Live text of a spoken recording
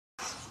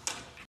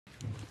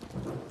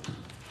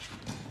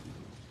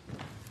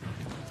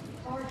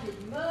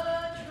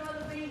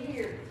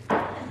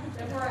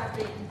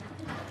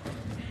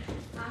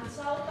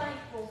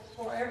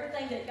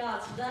that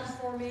God's done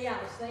for me. I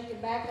was thinking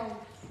back on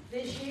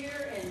this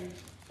year and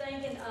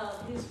thinking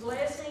of His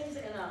blessings,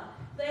 and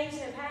things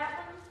have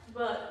happened,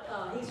 but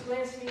He's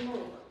blessed me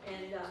more.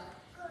 And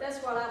that's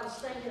what I was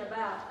thinking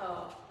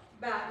about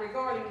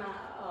regarding my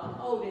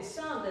oldest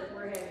son, that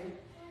we're having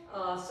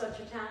such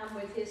a time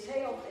with his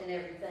health and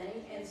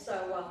everything. And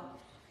so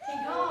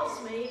he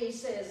calls me. He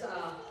said,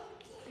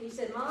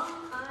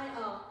 "Mom,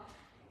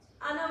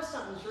 I know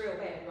something's real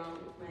bad wrong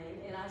with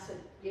me." And I said,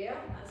 "Yeah."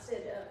 I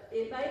said,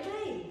 "It may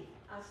be."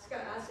 I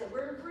said,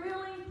 "We're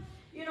really,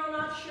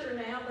 not sure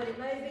now, but it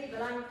may be.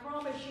 But I can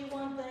promise you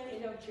one thing,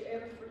 and don't you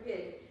ever forget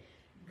it.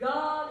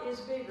 God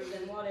is bigger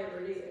than whatever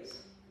it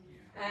is."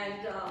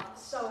 And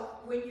so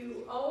when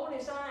you old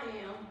as I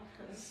am,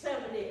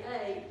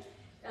 78,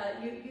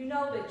 you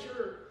know that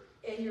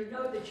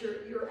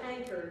you're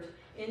anchored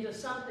into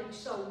something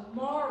so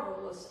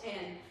marvelous.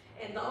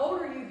 And the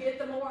older you get,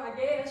 the more, I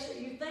guess,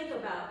 you think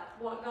about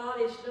what God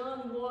has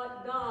done,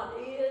 what God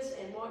is,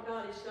 and what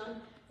God has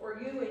done for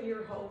you and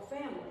your whole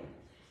family.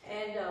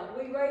 And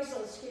we raised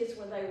those kids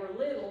when they were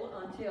little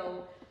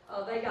until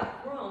they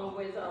got grown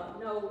with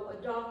no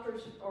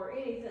doctors or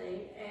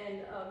anything.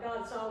 And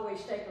God's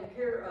always taken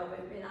care of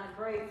him. And I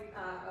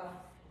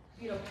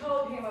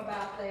told him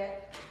about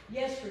that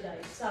yesterday.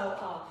 So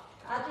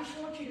I just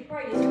want you to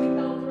pray as we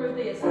go through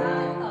this.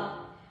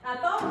 I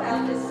thought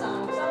about this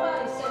song.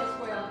 Somebody says,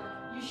 "Well,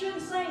 you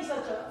shouldn't sing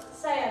such a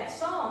sad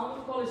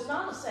song." Well, it's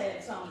not a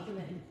sad song to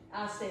me.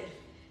 I said,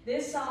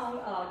 this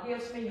song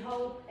gives me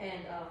hope,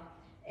 and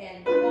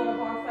one of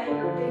our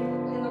favorite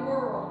people in the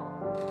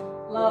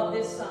world love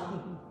this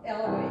song,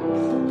 Eloise.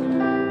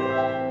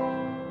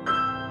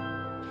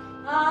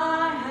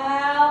 I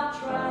have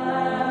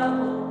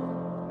traveled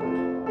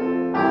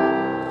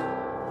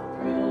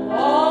through the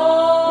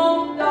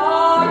long,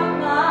 dark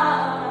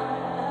night,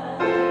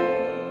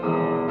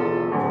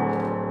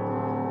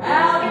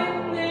 out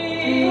in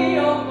the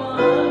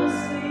open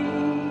sea,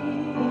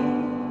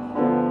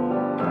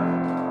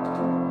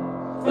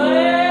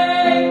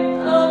 faith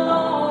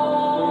alone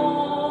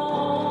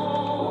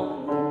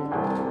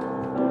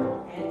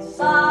and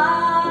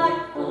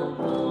sight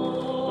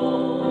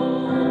unknown,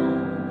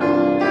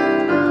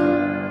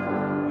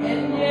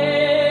 and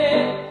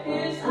yet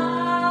His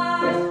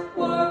eyes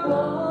were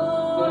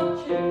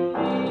watching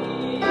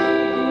me,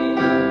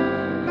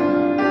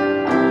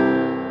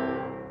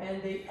 and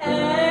the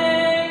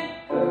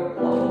anchor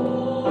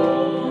holds,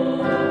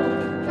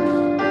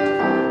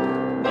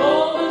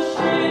 though the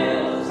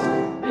ship's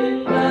been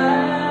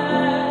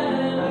battered,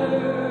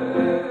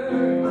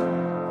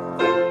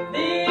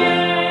 the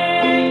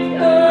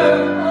anchor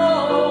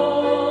holds,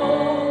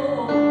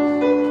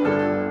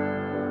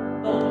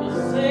 though the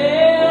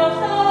sails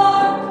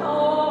are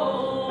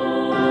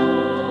torn.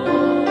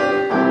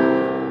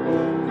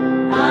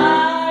 I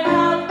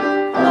have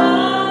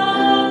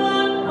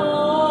fallen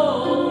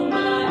on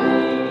my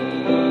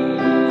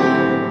knees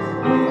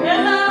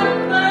as I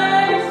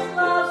face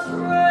life's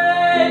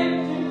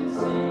raging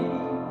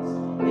seas.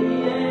 The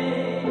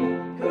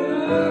anchor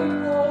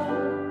holds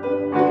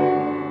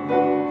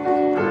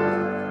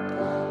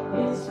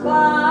in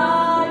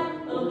spite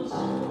of the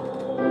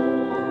storm.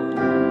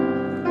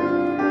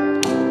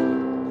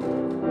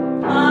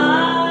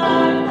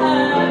 I've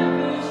had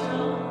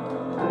visions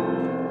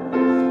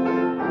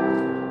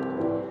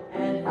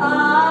and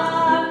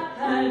I've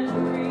had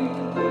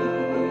dreams.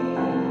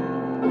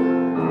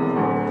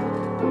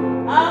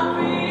 I've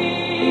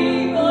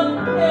even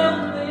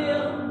held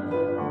them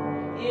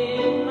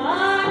in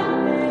my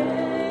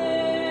hand,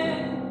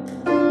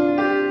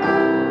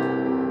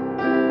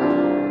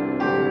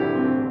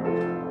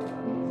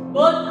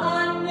 but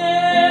I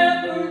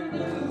never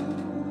knew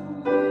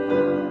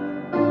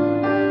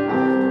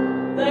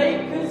they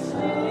could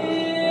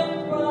slip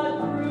right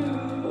through,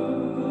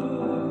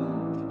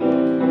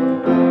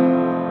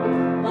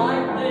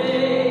 like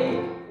they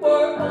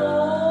were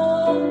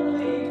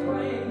only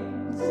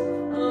grains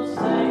of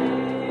sand.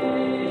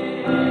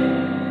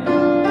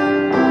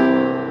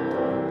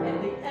 And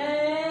the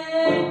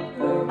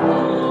anchor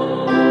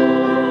holds,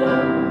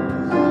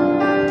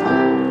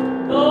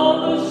 though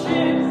the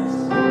ship's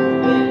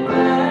been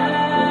battered,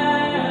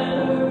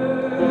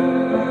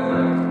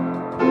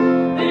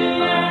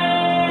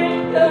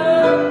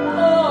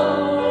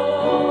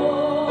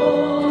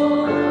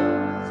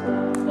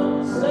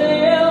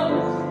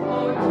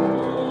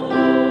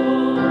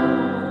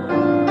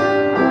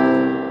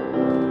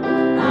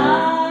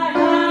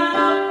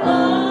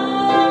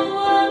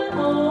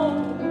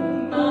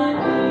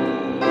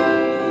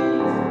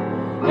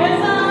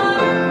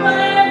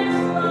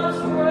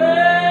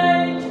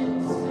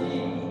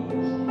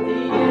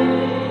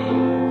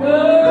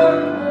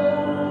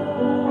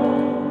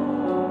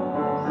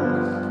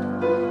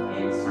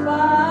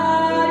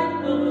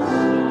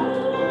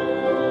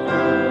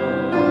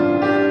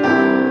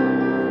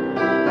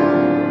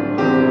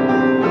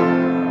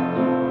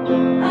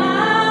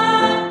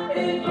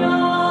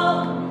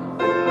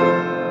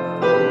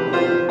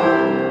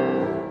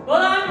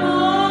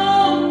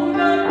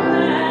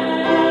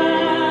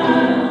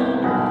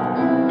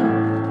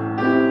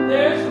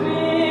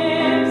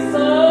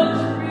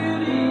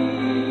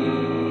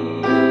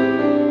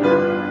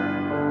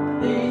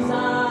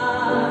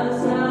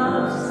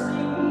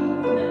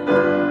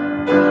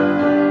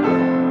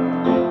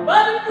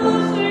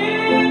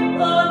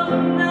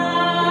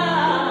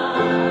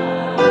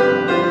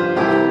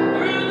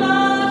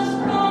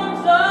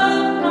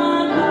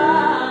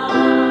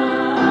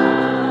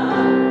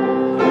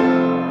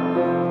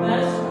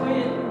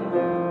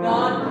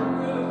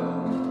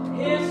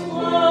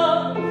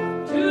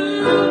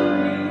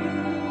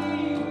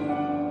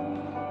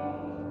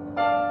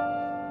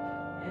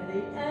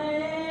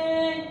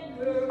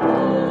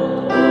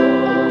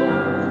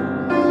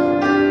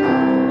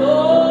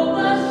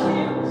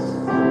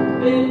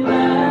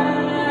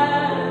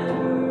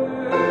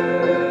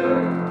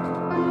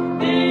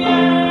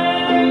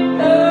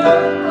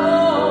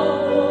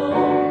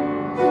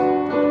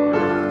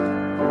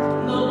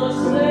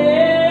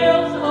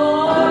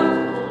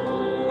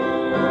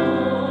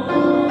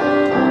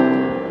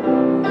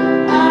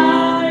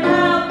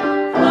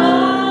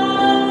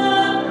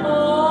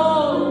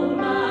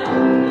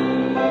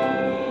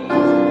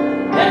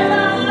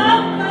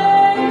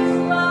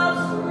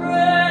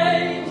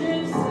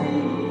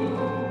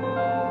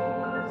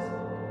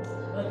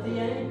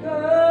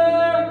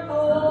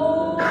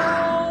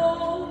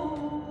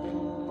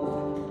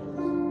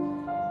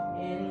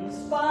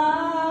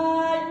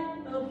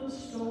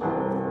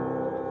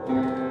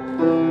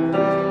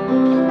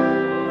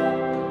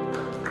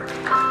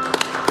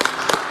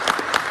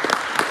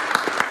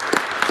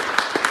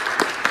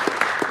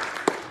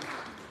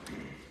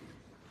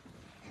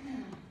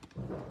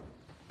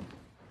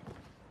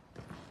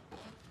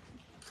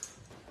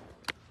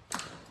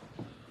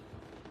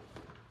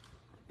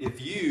 If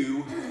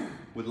you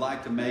would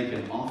like to make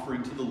an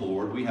offering to the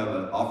Lord, we have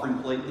an offering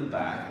plate in the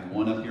back and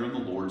one up here on the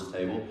Lord's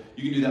table.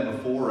 You can do that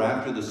before or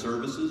after the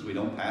services. We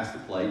don't pass the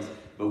plates,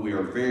 but we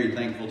are very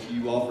thankful to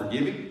you all for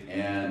giving.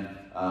 And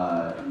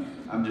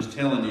I'm just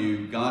telling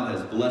you, God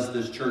has blessed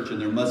this church,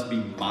 and there must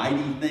be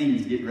mighty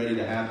things getting ready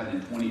to happen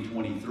in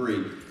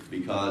 2023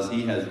 because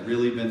He has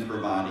really been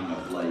providing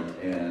of late.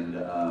 And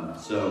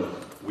so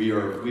we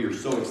are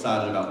so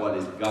excited about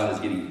what God is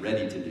getting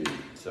ready to do.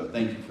 So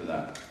thank you for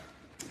that.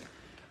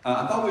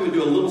 I thought we would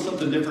do a little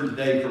something different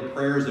today for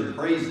prayers and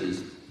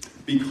praises,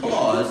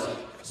 because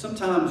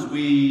sometimes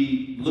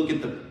we look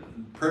at the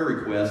prayer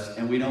requests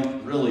and we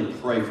don't really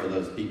pray for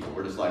those people.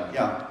 We're just like,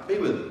 yeah, be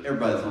with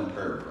everybody that's on the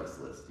prayer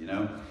request list, you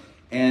know?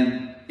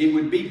 And it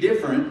would be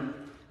different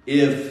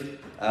if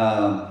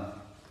Sarah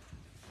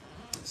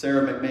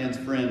McMahon's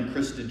friend,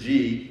 Krista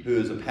G., who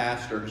is a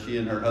pastor, she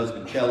and her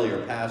husband Kelly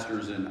are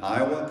pastors in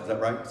Iowa. Is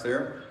that right,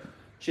 Sarah?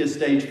 She has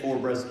stage 4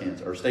 breast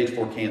cancer, or stage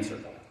 4 cancer.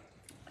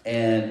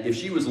 And if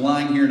she was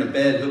lying here in a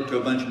bed hooked to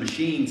a bunch of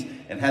machines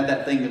and had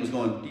that thing that was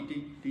going dee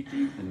dee dee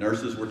dee, and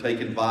nurses were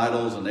taking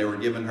vitals and they were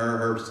giving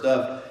her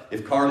stuff,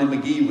 if Carly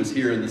McGee was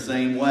here in the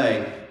same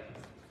way,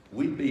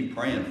 we'd be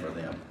praying for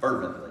them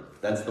fervently.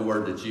 That's the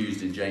word that's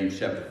used in James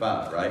chapter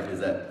 5, right? Is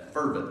that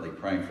fervently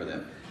praying for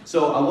them.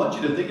 So I want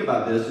you to think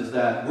about this, is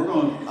that I'm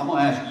going to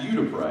ask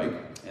you to pray,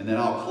 and then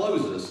I'll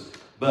close this.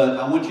 But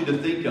I want you to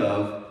think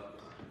of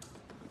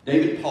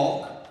David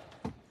Paulk.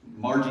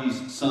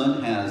 Margie's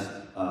son has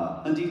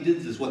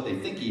Huntington's is what they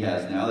think he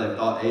has now. They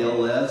thought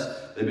ALS.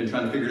 They've been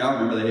trying to figure it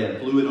out. Remember, they had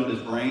fluid on his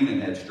brain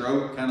and had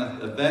stroke kind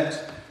of effects.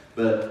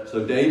 But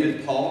so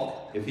David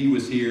Paulk, if he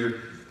was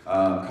here,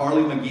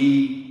 Carly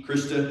McGee,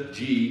 Krista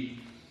G.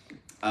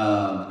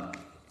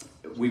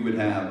 We would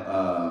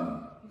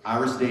have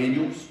Iris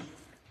Daniels,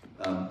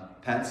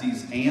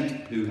 Patsy's aunt,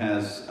 who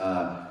has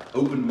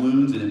open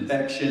wounds and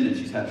infection, and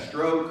she's had a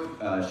stroke.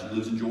 She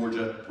lives in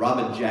Georgia.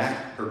 Robin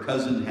Jack, her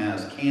cousin,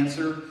 has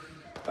cancer.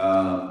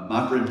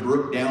 My friend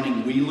Brooke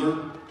Downing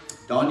Wheeler,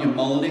 Danya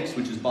Mullenix,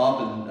 which is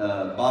Bob and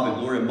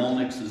Gloria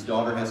Mullenix's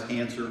daughter, has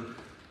cancer.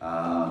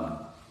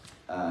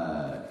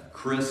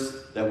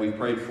 Chris, that we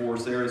prayed for,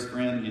 Sarah's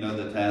friend,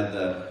 that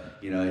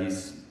had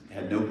he's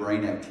had no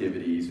brain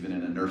activity. He's been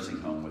in a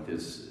nursing home with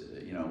his,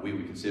 we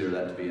would consider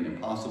that to be an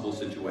impossible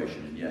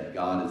situation, and yet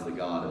God is the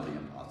God of the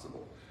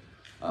impossible.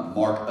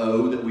 Mark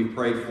O, that we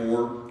prayed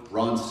for.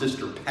 Ron's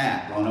sister,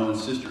 Pat. Ron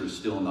Owen's sister is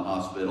still in the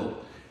hospital.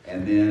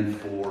 And then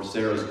for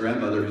Sarah's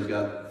grandmother, who's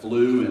got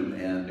flu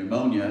and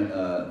pneumonia,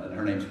 and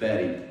her name's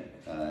Betty.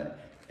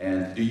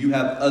 And do you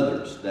have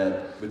others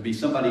that would be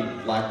somebody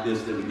like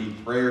this that would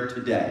need prayer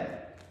today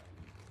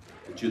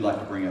that you'd like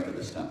to bring up at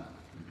this time?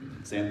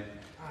 Sam?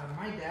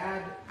 My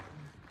dad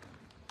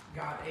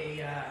got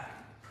a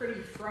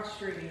pretty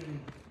frustrating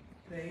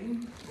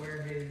thing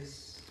where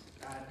his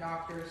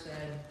doctor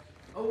said,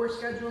 "Oh, we're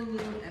scheduling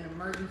you an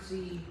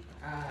emergency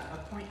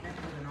appointment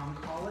with an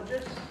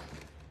oncologist."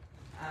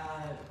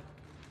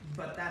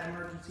 But that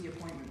emergency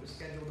appointment was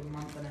scheduled a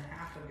month and a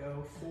half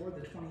ago for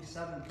the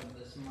 27th of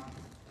this month.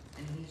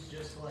 And he's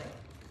just like,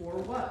 for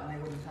what? And they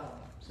wouldn't tell him.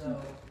 So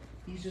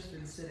he's just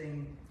been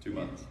sitting 2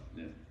 months,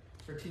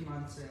 for 2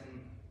 months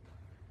in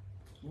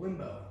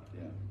limbo.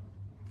 Yeah.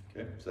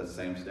 Okay, so that's the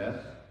same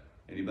staff.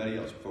 Anybody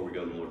else before we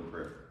go to the Lord in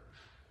prayer?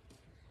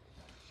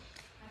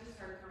 I just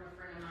heard from a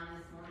friend of mine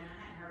this morning. I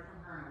hadn't heard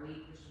from her in a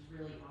week, which is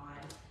really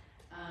odd.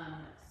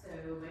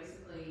 So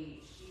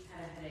basically, she's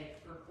had a headache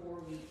for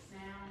 4 weeks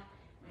now.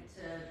 Went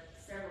to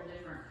several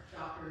different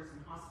doctors and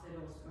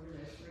hospitals over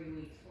those 3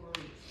 weeks, 4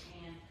 weeks,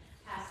 and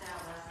passed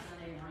out last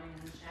Sunday morning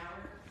in the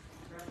shower.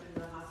 Rushed into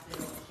the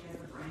hospital. She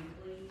has a brain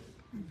bleed.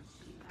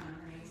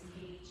 Her name's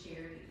Katie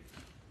Cherry,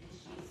 and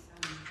she's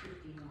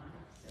 51,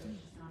 so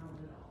she's not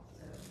old at all.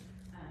 So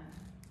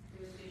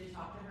it was good to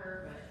talk to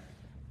her, but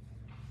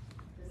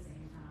at the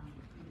same time,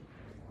 we need to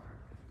pray for her.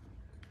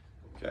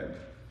 Okay.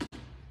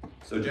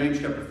 So James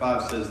chapter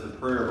 5 says the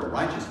prayer of a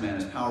righteous man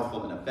is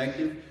powerful and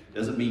effective.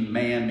 Doesn't mean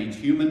man, means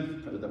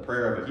human. The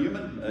prayer of a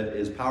human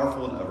is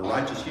powerful, and of a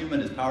righteous human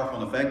is powerful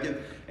and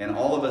effective. And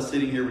all of us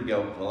sitting here would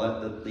go, well,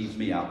 that leaves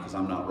me out because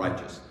I'm not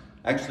righteous.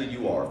 Actually,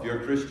 you are. If you're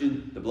a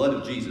Christian, the blood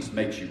of Jesus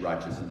makes you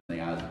righteous in the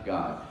eyes of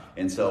God.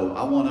 And so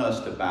I want us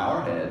to bow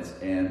our heads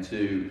and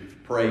to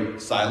pray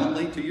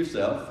silently to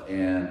yourself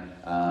and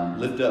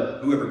lift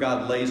up whoever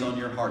God lays on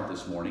your heart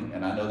this morning.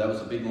 And I know that was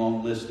a big,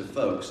 long list of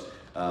folks.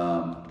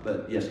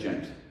 But yes,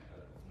 James.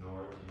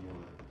 Nora, you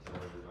want to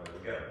tell everybody?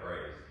 We got to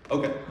praise.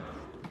 Okay.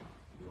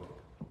 You want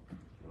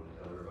to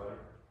tell everybody?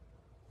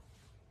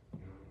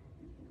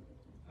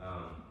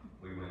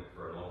 We went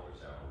for an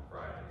ultrasound on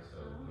Friday, so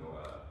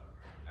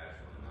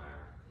Ashley and I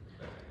are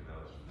expecting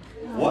another.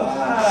 Wow.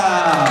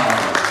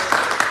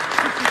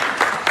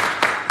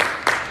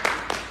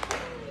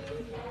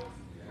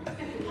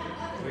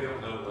 We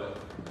don't know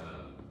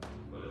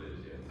what it is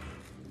yet.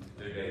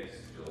 Due date's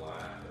July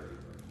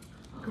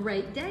 31st.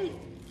 Great date.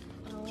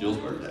 Jill's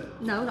birthday.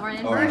 No, our Oh,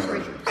 anniversary.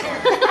 anniversary. Sorry.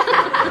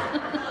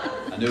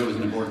 I knew it was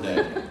an important day.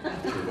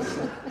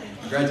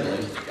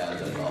 Congratulations, guys.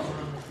 That's awesome.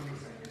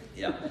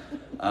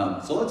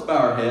 Yeah. So let's bow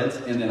our heads,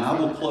 and then I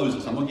will close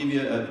this. I'm going to give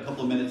you a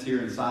couple of minutes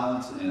here in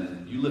silence,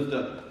 and you lift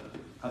up.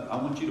 I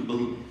want you to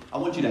believe. I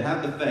want you to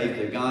have the faith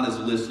that God is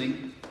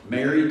listening.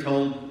 Mary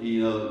told,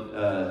 she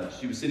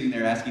was sitting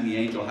there asking the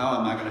angel, "How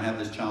am I going to have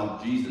this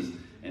child, Jesus?"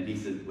 And he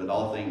said, "With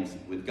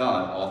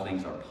God, all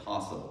things are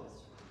possible."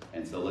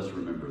 And so let's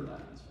remember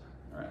that.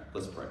 All right,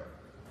 let's pray.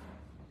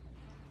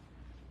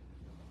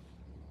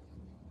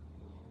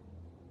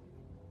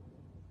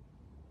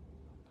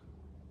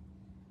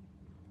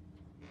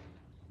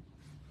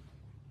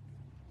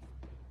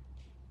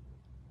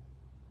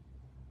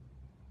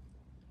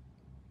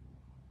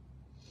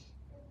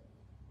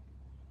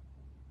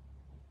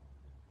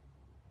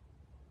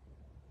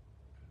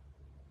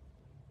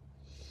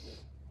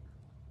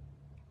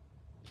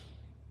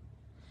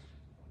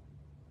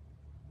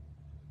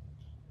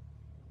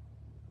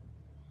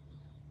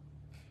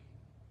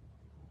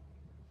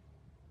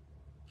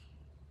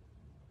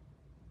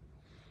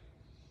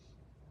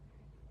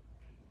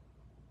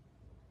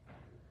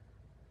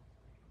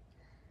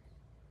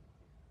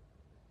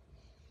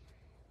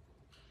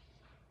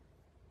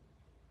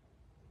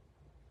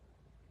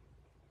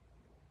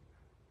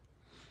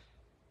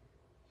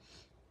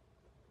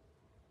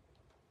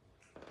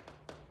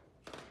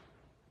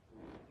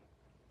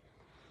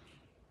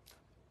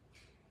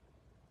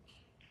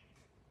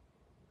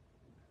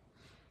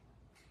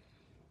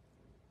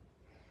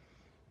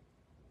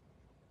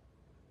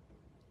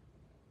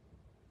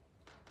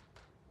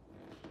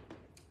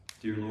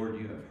 Dear Lord,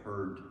 you have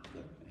heard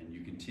and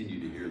you continue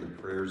to hear the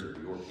prayers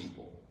of your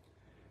people.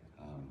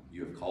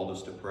 You have called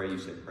us to pray. You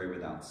said pray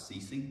without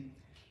ceasing.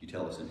 You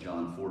tell us in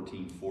John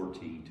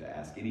 14:14 to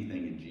ask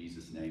anything in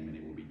Jesus' name and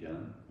it will be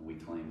done. And we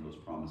claim those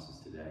promises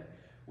today.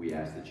 We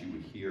ask that you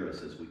would hear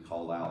us as we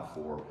call out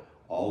for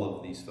all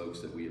of these folks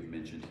that we have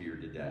mentioned here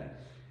today.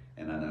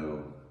 And I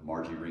know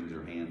Margie wrings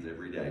her hands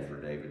every day for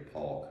David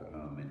Paul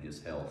and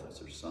his health as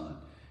her son.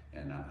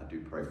 And I do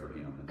pray for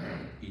him.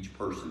 And each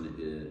person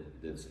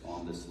that's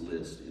on this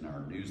list in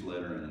our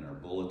newsletter and in our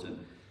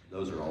bulletin,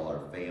 those are all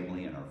our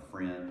family and our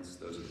friends.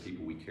 Those are the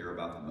people we care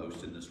about the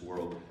most in this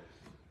world.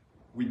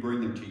 We bring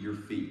them to your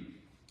feet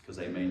because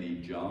they may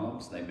need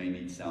jobs, they may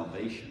need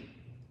salvation,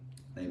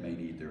 they may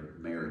need their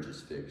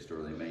marriages fixed,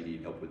 or they may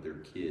need help with their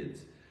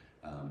kids.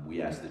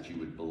 We ask that you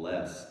would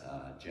bless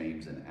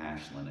James and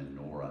Ashlyn and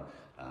Nora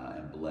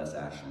and bless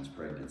Ashlyn's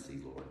pregnancy,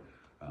 Lord.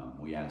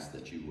 We ask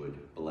that you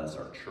would bless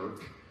our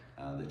church.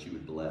 That you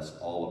would bless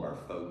all of our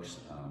folks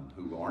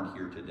who aren't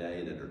here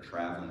today, that are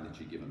traveling, that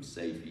you give them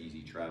safe,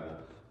 easy travel.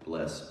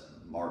 Bless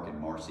Mark and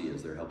Marcy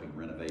as they're helping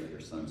renovate their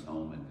son's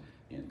home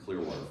in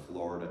Clearwater,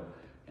 Florida.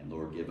 And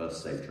Lord, give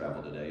us safe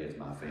travel today as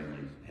my family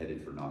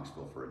headed for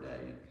Knoxville for a day.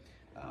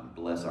 And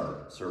bless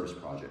our service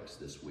projects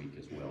this week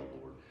as well,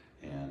 Lord,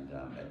 and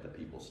at the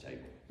People's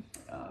Table.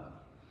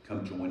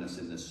 Come join us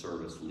in this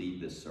service.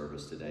 Lead this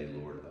service today,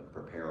 Lord.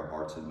 Prepare our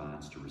hearts and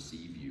minds to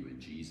receive you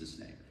in Jesus'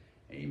 name.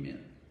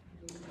 Amen.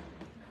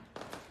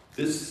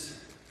 This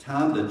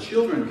time the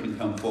children can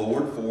come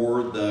forward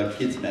for the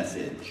kids'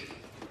 message.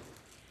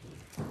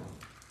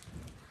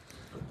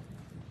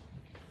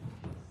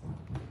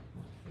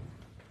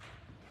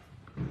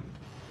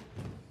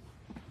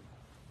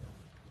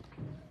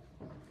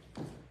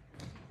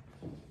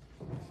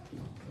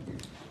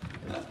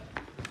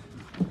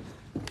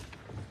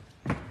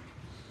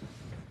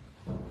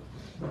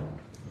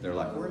 They're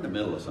like, we're in the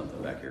middle of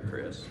something back here,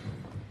 Chris.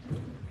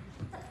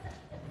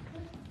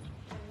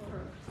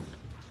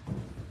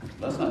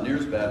 That's not near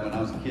as bad. When I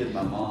was a kid,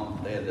 my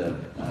mom,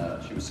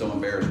 she was so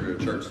embarrassed we were at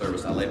church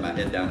service. I laid my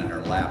head down in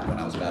her lap when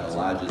I was about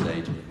Elijah's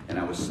age, and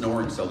I was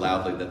snoring so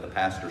loudly that the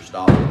pastor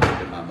stopped and looked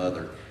at my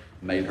mother,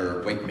 made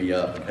her wake me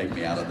up and take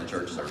me out of the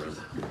church service.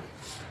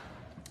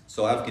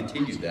 So I've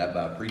continued that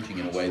by preaching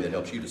in a way that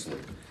helps you to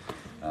sleep.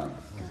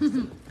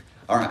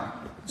 All right.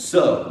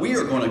 So we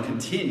are going to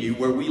continue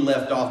where we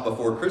left off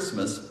before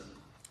Christmas.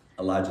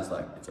 Elijah's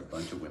like, it's a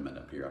bunch of women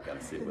up here. I've got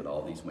to sit with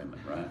all these women,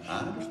 right? I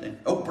understand.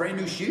 Oh, brand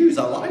new shoes.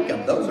 I like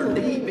them. Those are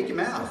neat. Mickey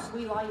Mouse.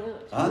 We light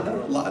up. I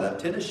know, light up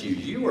tennis shoes.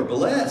 You were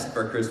blessed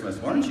for Christmas,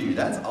 weren't you?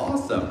 That's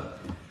awesome.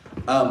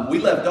 We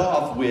left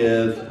off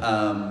with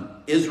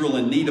Israel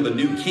in need of a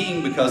new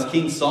king because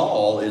King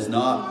Saul was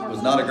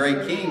not a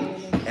great king,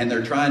 and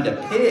they're trying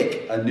to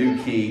pick a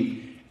new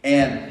king.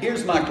 And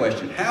here's my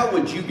question. How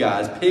would you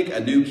guys pick a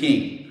new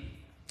king?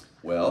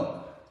 Well,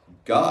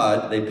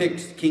 they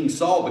picked King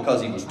Saul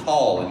because he was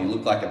tall and he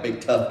looked like a big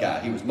tough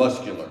guy. He was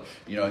muscular.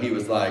 You know, he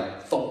was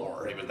like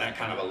Thor. He was that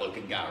kind of a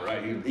looking guy,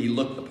 right? He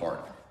looked the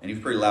part. And he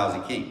was a pretty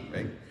lousy king,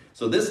 right?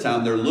 So this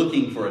time they're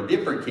looking for a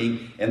different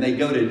king, and they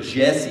go to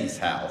Jesse's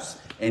house.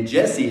 And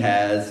Jesse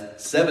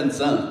has 7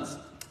 sons.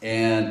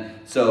 And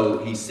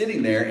so he's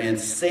sitting there, and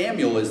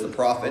Samuel is the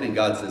prophet, and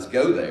God says,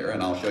 go there,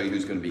 and I'll show you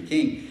who's going to be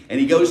king. And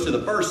he goes to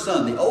the first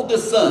son, the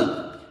oldest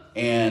son.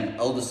 And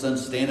oldest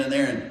son's standing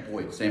there, and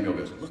boy, Samuel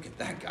goes, look at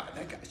that guy.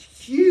 That guy's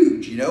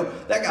huge, you know.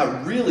 That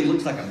guy really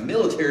looks like a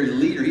military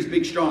leader. He's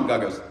big, strong. God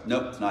goes,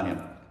 nope, it's not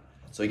him.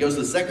 So he goes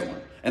to the second one,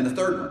 and the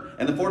third one,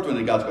 and the fourth one,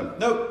 and God's going,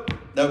 nope,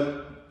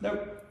 nope,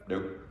 nope,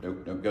 nope,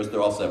 nope, nope. Goes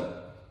through all 7.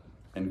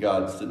 And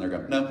God's sitting there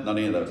going, no, not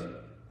any of those.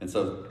 And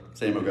so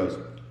Samuel goes,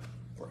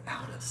 we're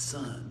out of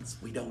sons.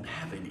 We don't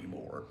have any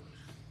more.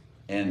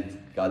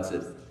 And God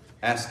says,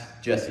 ask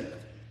Jesse.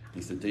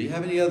 He said, do you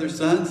have any other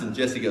sons? And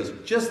Jesse goes,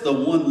 just the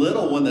one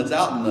little one that's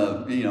out in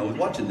the,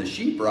 watching the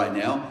sheep right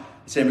now.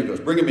 Samuel goes,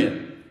 bring him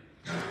in.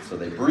 So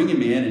they bring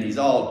him in, and he's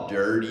all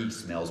dirty. He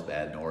smells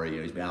bad, Nora.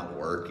 He's been out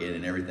working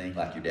and everything,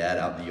 like your dad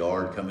out in the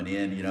yard coming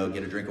in,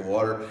 get a drink of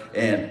water.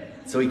 And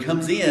so he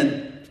comes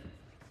in,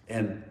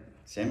 and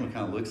Samuel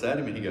kind of looks at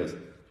him, and he goes,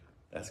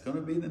 that's going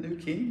to be the new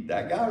king?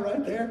 That guy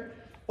right there?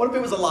 What if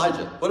it was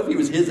Elijah? What if he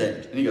was his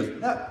age? And he goes,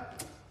 no,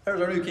 there's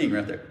our new king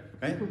right there,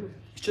 right?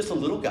 He's just a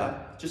little guy,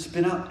 just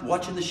been out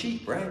watching the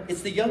sheep, right?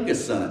 It's the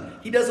youngest son.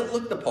 He doesn't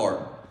look the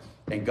part.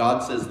 And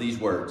God says these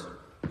words,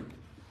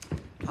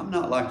 I'm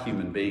not like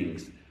human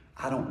beings.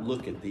 I don't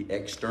look at the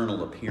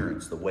external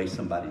appearance, the way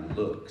somebody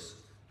looks.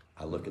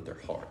 I look at their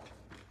heart.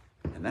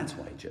 And that's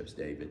why he chose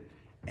David.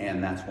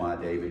 And that's why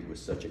David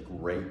was such a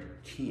great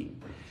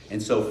king.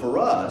 And so for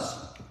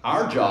us,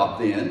 our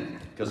job then,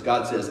 because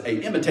God says,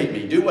 hey, imitate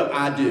me, do what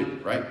I do,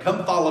 right?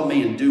 Come follow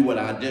me and do what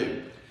I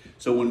do.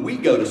 So when we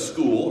go to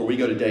school or we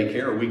go to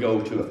daycare or we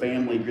go to a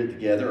family get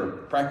together or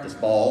practice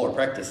ball or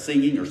practice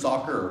singing or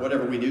soccer or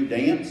whatever we do,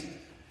 dance,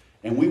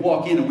 and we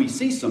walk in and we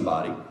see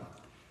somebody,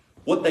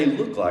 what they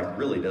look like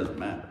really doesn't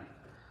matter.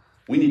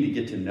 We need to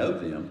get to know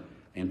them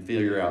and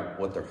figure out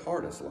what their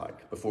heart is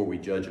like before we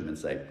judge them and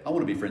say, I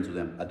want to be friends with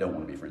them. I don't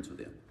want to be friends with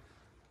them.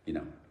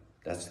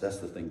 That's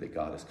the thing that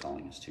God is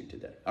calling us to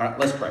today. All right,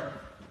 let's pray.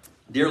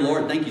 Dear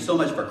Lord, thank you so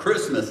much for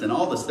Christmas and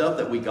all the stuff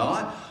that we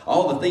got,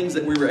 all the things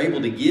that we were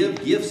able to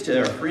give, gifts to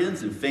our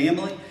friends and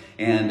family.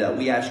 And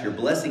we ask your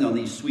blessing on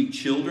these sweet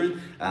children.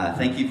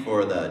 Thank you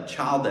for the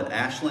child that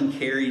Ashlyn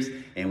carries.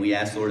 And we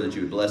ask, Lord, that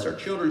you would bless our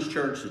children's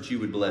church, that you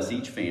would bless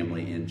each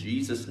family. In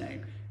Jesus'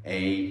 name,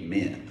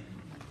 amen.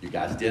 You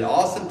guys did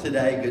awesome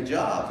today. Good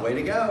job. Way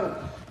to go.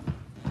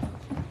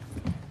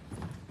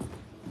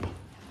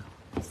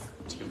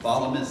 You can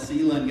follow Miss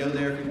Seela and go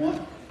there if you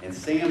want. And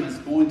Sam is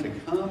going to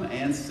come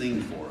and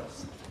sing for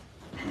us.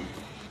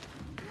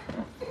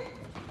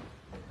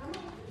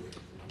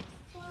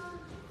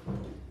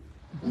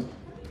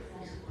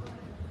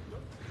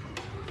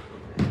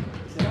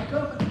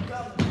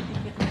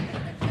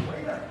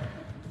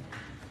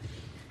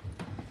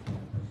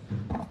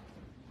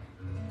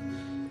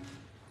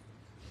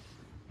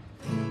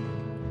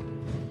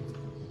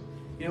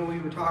 We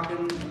were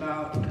talking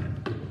about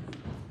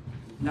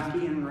not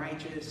being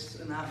righteous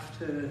enough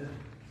to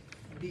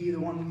be the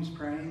one who's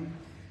praying,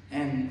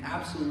 and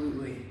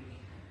absolutely,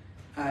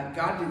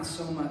 God did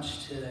so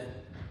much to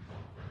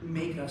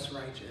make us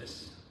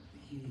righteous.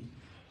 He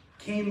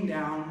came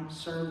down,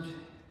 served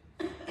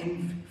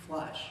in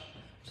flesh,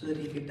 so that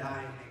he could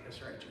die and make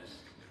us righteous,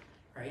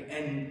 right?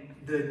 And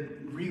the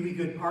really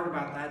good part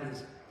about that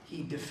is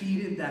he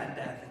defeated that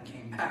death and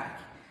came back.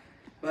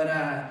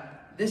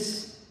 But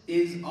this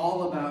is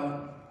all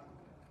about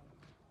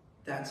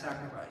that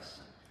sacrifice.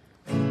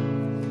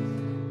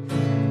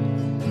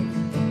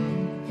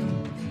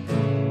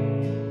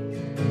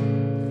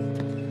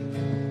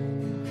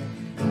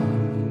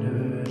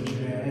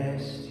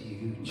 Underdressed,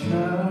 you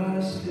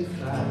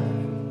justified.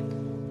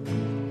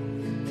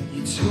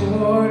 You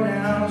tore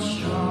down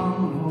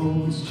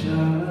strongholds,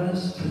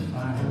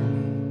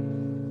 justifying.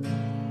 The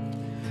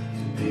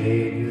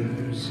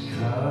beggar's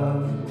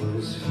cup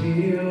was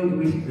filled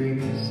with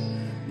grace.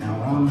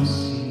 Now I'm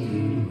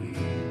seated with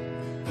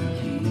the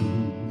King.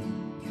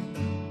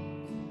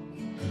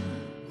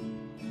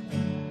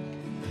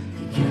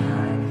 Your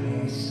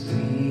kindness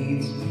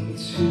leads me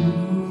to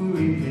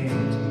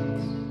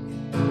repentance.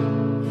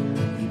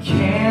 You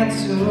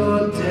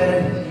canceled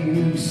death,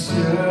 you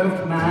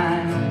served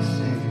my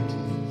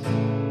sentence.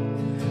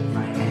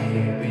 My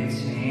inheritance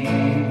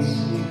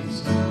is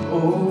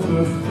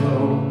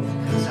overflow,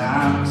 'cause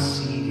I'm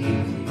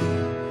seated with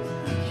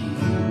the King.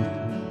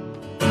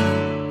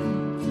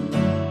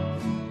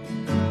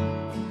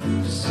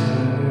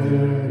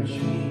 Search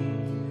me,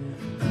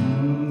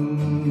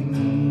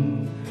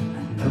 I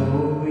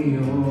know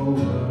your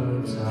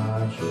words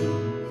are true.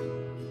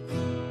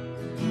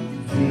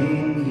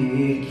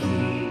 Vindicate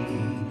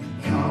me,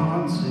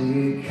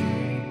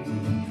 consecrate me,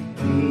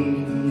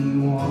 make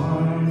me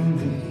one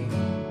with you.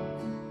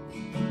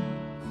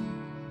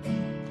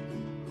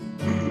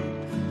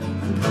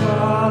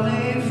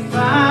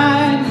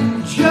 Qualified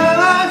and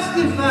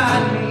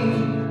justified me.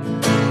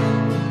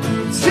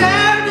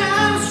 Tear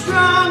down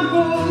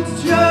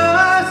strongholds,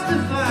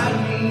 justify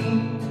me.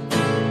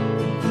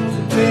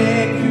 The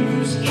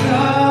beggar's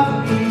cup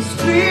is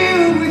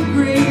filled with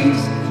grace.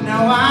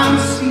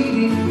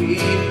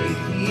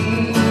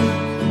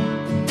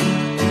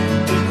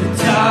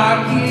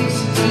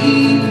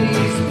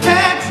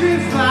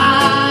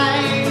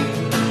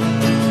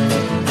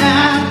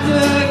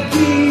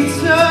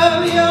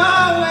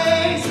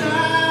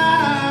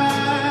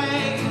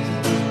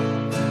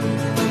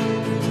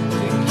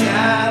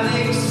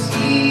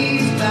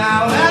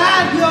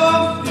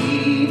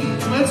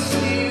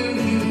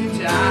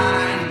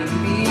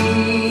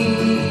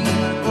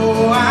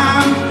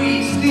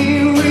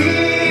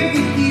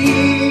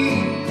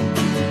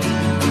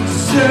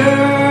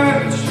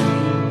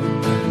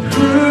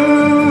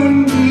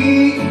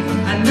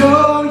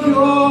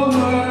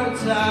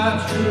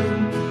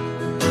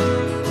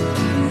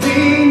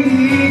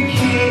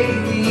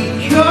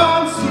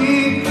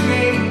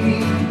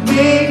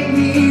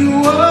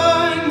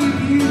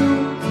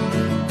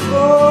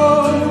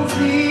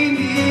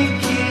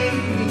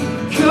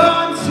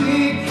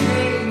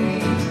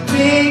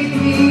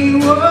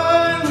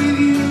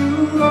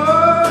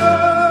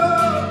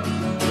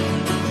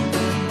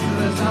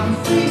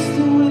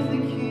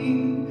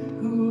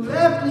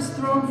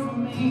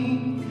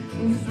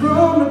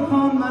 enthroned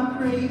upon my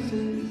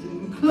praises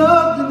and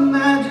clothed in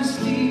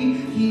majesty.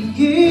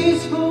 He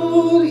is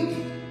holy,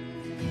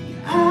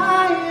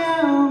 I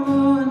am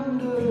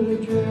under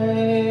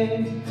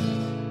dread.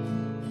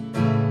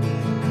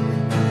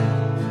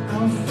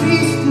 I'm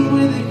feasting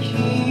with a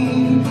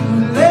king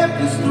who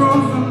left his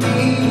throne for me.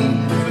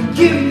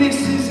 Forgiveness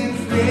isn't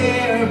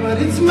fair,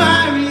 but it's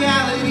my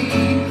reality.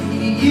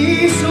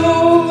 He is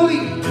holy,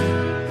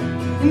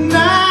 and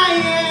I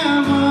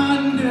am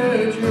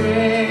underdressed.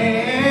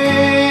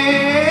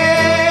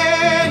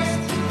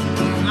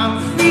 I'm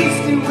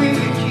feasting with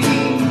a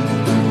king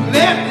who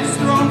left his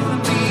throne for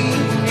me,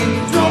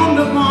 enthroned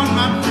upon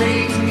my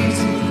praises,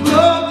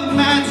 clothed in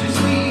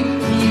majesty.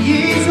 He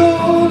is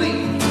holy,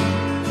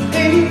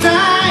 and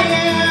I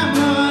am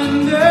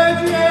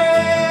underdressed.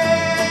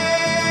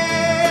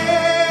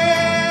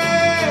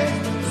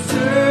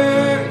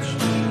 Search,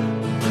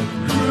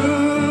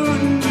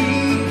 prune me,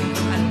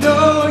 I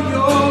know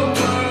your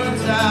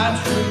words are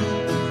true.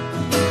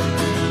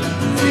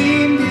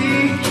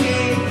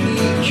 Vindicate me,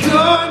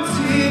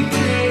 consecrate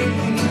me,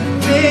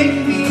 make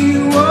me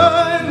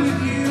one with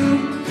you.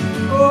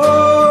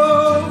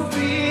 Oh,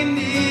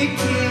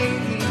 vindicate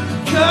me,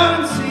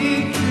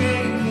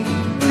 consecrate me,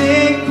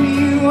 make me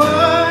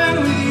one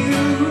with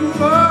you.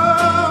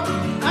 Oh,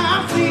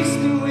 I'm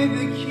feasting with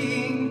the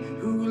King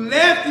who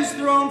left his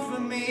throne for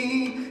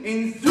me,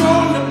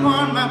 enthroned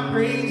upon my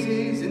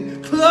praises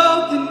and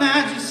clothed in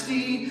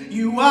majesty.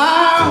 You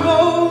are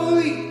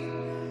holy,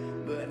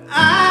 but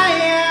I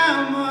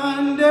am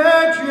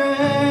underdressed.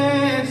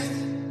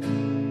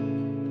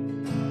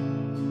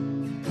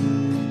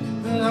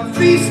 But I'm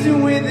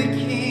feasting with the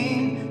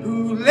King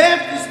who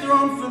left his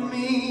throne for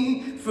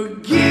me.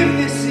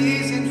 Forgiveness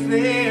isn't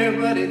fair,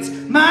 but it's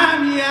my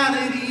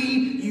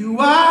reality. You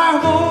are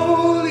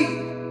holy,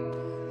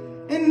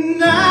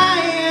 and I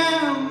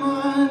am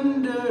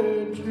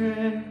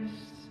underdressed.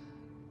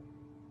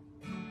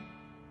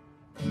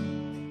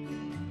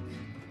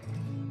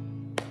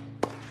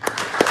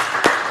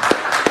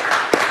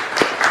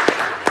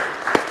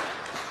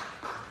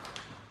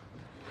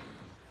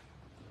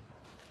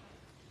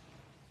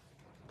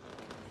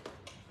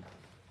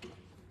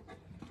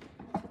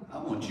 I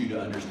want you to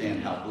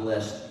understand how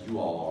blessed you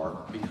all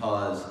are,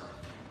 because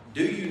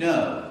do you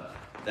know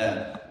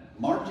that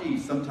Margie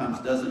sometimes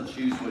doesn't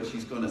choose what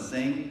she's going to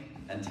sing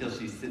until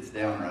she sits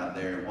down right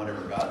there and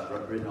whatever God's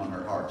written on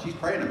her heart. She's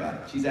praying about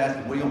it. She's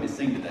asking, what do you want me to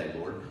sing today,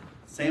 Lord?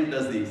 Sam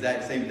does the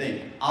exact same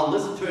thing. I'll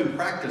listen to him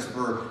practice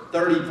for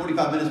 30,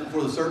 45 minutes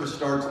before the service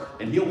starts,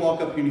 and he'll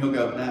walk up here and he'll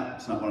go, nah,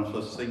 it's not what I'm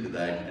supposed to sing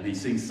today. And he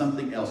sings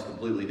something else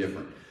completely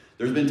different.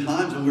 There's been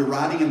times when we're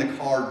riding in the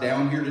car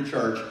down here to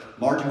church,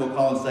 Margie will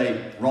call and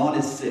say, Ron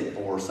is sick,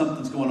 or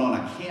something's going on,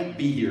 I can't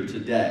be here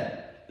today.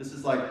 This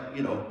is like,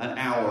 an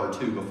hour or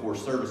two before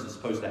service is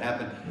supposed to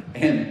happen.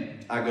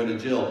 And I go to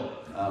Jill,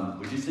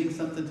 would you sing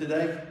something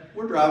today?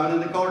 We're driving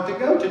in the car to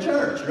go to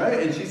church, right?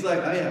 And she's like,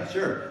 oh yeah,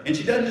 sure. And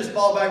she doesn't just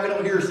fall back, we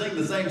don't hear her sing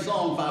the same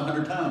song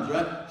 500 times,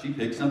 right? She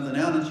picks something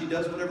out and she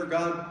does whatever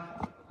God.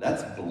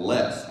 That's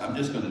blessed. I'm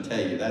just going to tell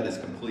you, that is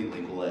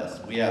completely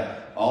blessed. We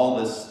have all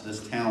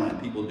this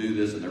talent. People do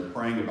this and they're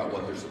praying about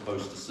what they're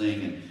supposed to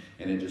sing,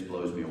 and it just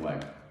blows me away.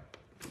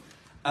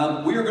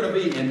 We are going to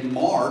be in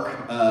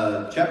Mark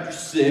chapter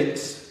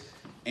 6,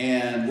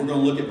 and we're going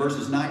to look at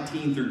verses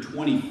 19 through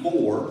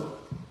 24.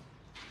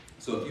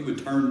 So if you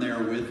would turn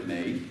there with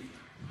me.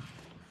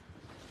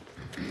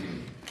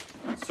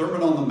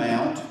 Sermon on the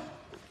Mount.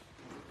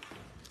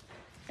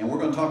 And we're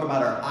going to talk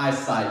about our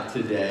eyesight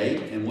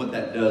today and what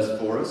that does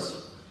for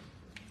us.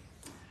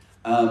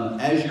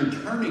 As you're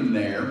turning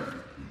there,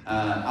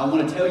 I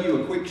want to tell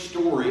you a quick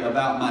story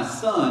about my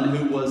son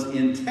who was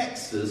in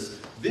Texas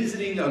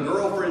visiting a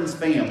girlfriend's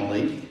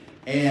family.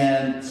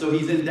 And so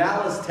he's in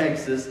Dallas,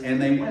 Texas,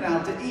 and they went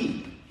out to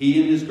eat.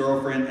 He and his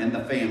girlfriend and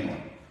the family.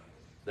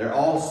 They're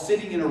all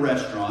sitting in a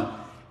restaurant,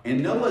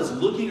 and Noah's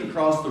looking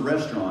across the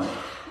restaurant,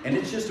 and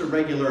it's just a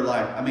regular,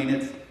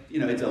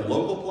 it's a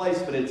local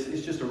place, but it's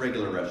just a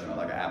regular restaurant,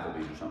 like an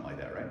Applebee's or something like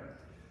that, right?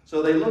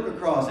 So they look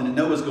across, and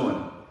Noah's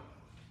going,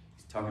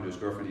 he's talking to his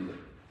girlfriend, he's like,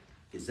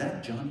 is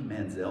that Johnny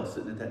Manziel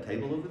sitting at that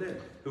table over there?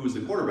 Who was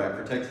the quarterback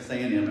for Texas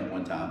A&M at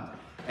one time.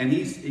 And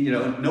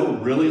Noah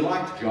really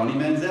liked Johnny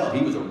Manziel.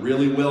 He was a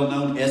really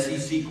well-known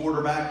SEC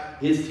quarterback.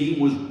 His team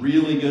was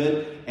really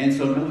good. And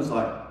so Noah's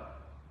like,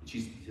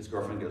 his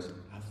girlfriend goes,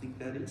 I think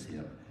that is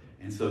him.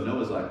 And so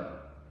Noah's like,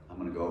 I'm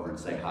going to go over and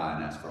say hi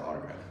and ask for an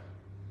autograph.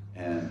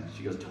 And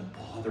she goes, don't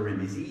bother him,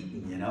 he's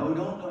eating,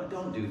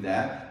 don't do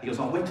that. He goes,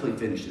 I'll wait till he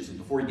finishes, and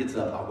before he gets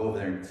up, I'll go over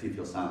there and see if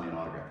he'll sign me an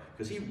autograph.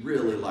 Because he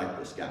really liked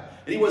this guy.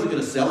 And he wasn't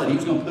going to sell it, he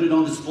was going to put it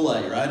on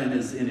display, right, in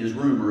his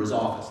room or his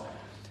office.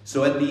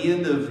 So at the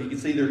end of, you can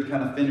see they're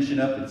kind of finishing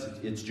up,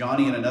 it's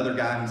Johnny and another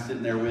guy he's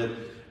sitting there with,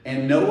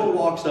 and Noah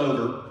walks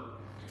over,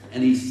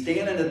 and he's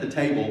standing at the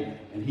table,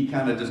 and he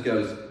kind of just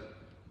goes,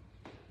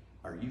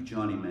 are you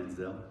Johnny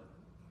Manziel?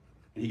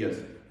 And he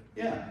goes,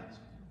 yeah.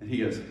 And he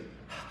goes,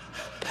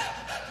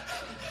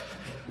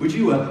 would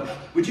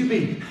you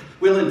be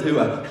willing to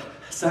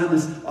sign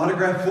this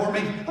autograph for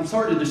me? I'm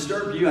sorry to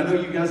disturb you. I know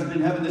you guys have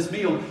been having this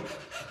meal.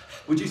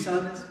 Would you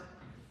sign this?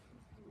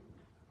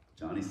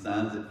 Johnny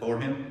signs it for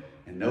him,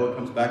 and Noah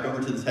comes back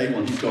over to the table,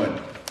 and he's going,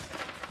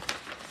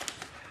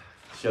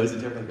 shows it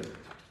to everybody, goes,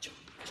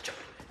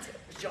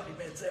 Johnny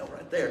Manziel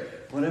right there,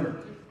 whatever.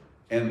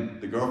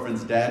 And the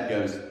girlfriend's dad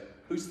goes,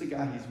 who's the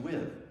guy he's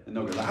with? And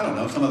Noah goes, I don't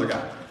know, some other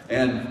guy.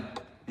 And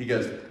he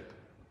goes,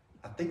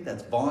 I think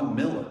that's Von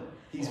Miller.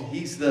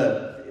 He's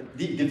the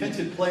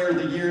defensive player of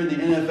the year in the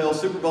NFL,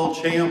 Super Bowl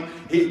champ.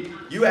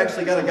 You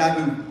actually got a guy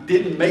who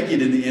didn't make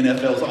it in the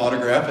NFL's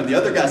autograph, and the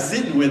other guy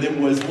sitting with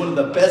him was one of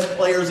the best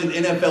players in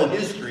NFL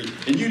history,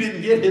 and you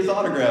didn't get his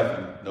autograph.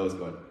 And Noah's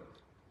going,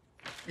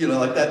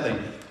 like that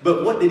thing.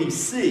 But what did he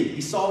see?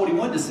 He saw what he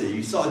wanted to see.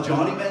 He saw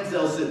Johnny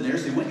Manziel sitting there,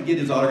 so he went to get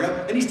his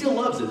autograph, and he still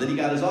loves it that he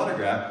got his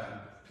autograph,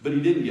 but he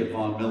didn't get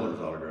Von Miller's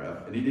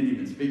autograph, and he didn't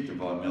even speak to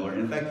Von Miller.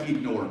 In fact, he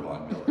ignored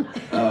Von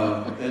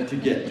Miller to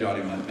get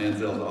Johnny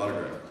Manziel's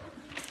autograph.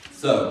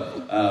 So,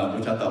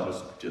 which I thought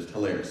was just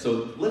hilarious.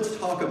 So let's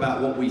talk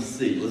about what we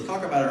see. Let's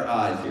talk about our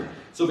eyes here.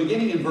 So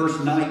beginning in verse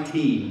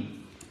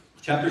 19,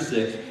 chapter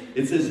 6,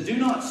 it says, do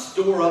not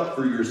store up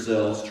for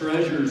yourselves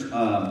treasures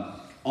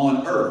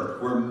on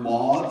earth where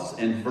moths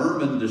and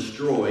vermin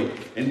destroy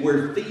and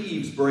where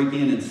thieves break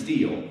in and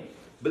steal.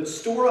 But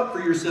store up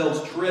for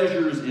yourselves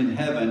treasures in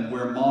heaven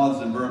where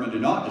moths and vermin do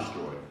not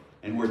destroy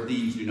and where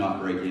thieves do not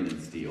break in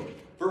and steal.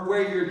 For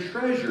where your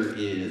treasure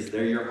is,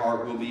 there your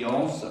heart will be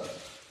also.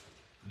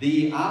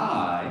 The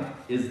eye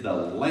is the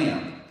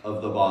lamp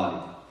of the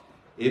body.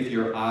 If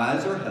your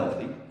eyes are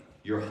healthy,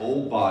 your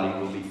whole body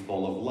will be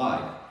full of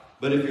light.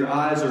 But if your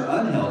eyes are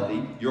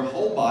unhealthy, your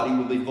whole body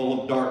will be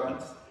full of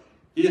darkness.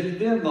 If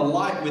then the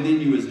light within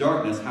you is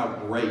darkness, how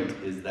great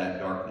is that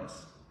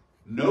darkness?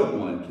 No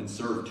one can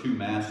serve two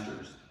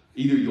masters.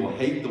 Either you'll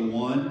hate the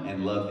one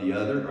and love the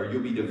other, or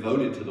you'll be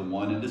devoted to the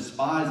one and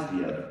despise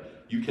the other.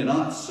 You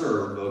cannot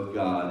serve both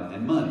God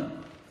and money.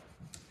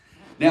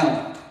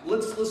 Now,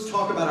 let's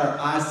talk about our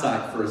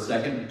eyesight for a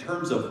second in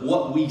terms of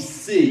what we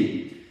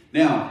see.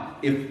 Now,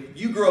 if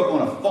you grew up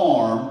on a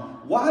farm,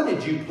 why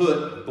did you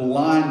put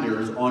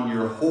blinders on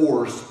your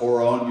horse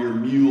or on your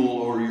mule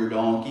or your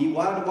donkey?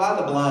 Why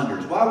the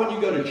blinders? Why when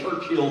you go to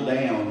Churchill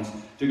Downs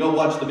to go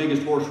watch the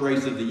biggest horse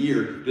race of the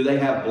year, do they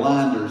have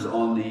blinders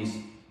on these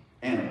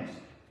animals?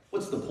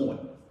 What's the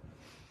point?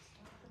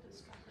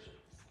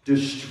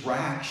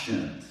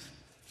 Distractions.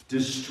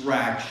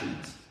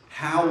 Distractions.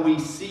 How we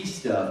see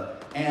stuff.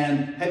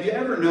 And have you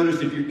ever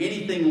noticed, if you're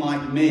anything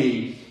like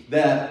me,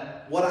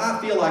 that what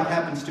I feel like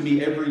happens to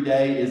me every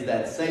day is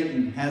that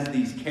Satan has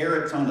these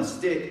carrots on a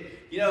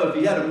stick. If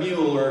you had a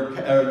mule or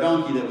a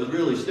donkey that was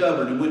really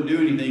stubborn and wouldn't do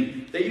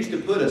anything, they used to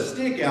put a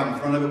stick out in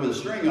front of it with a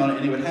string on it,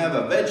 and it would have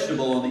a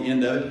vegetable on the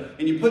end of it,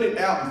 and you put it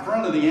out in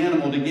front of the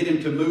animal to get him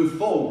to move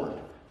forward.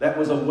 That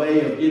was a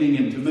way of getting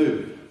him to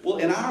move. Well,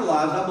 in our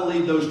lives, I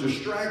believe those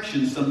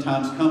distractions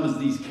sometimes come as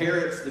these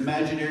carrots,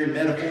 imaginary,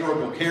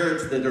 metaphorical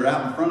carrots that are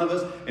out in front of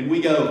us, and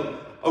we go,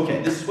 okay,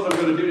 this is what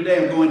I'm going to do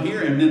today. I'm going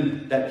here, and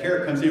then that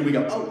carrot comes in, and we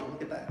go, oh,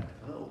 look at that.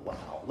 Oh,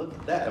 wow, look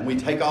at that. And we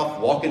take off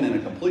walking in a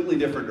completely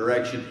different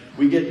direction.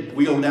 We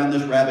go down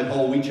this rabbit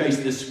hole. We chase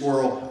this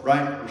squirrel,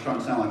 right? We're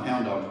starting to sound like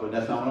hound dogs, but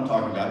that's not what I'm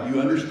talking about. You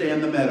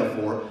understand the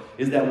metaphor,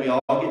 is that we all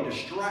get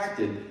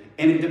distracted.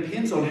 And it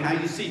depends on how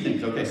you see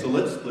things. Okay, so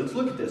let's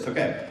look at this.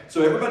 Okay,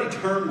 so everybody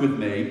turn with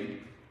me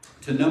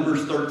to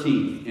Numbers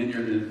 13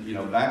 in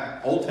your,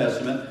 back Old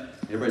Testament.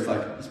 Everybody's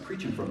like, he's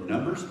preaching from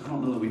Numbers? I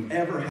don't know that we've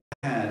ever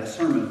had a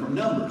sermon from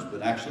Numbers,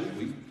 but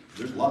actually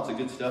there's lots of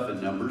good stuff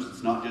in Numbers.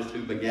 It's not just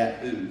who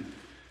begat who.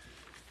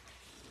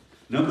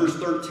 Numbers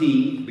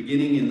 13,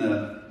 beginning in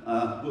the,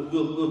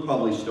 we'll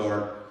probably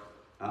start.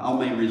 I'll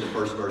maybe read the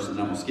first verse and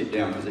then I'm going to skip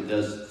down because it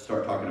does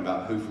start talking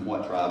about who from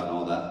what tribe and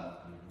all that.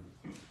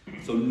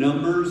 So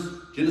Numbers,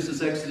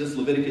 Genesis, Exodus,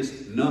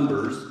 Leviticus,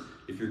 Numbers,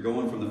 if you're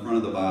going from the front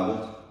of the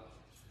Bible.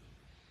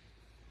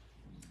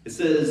 It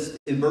says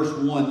in verse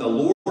 1, the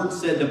Lord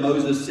said to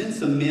Moses, send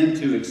some men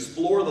to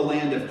explore the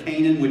land of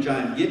Canaan, which I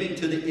am giving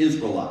to the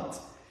Israelites.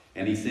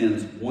 And he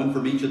sends one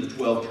from each of the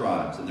 12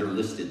 tribes, and they're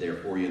listed there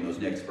for you in those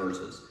next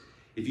verses.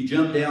 If you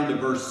jump down to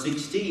verse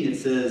 16, it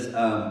says,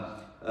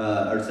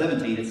 or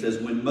 17, it says,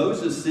 when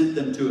Moses sent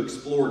them to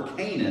explore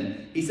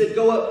Canaan, he said,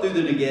 go up through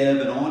the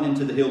Negev and on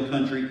into the hill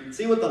country,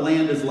 see what the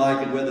land is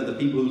like and whether the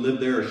people who live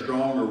there are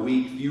strong or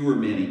weak, few or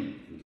many.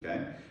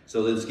 Okay,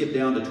 so let's skip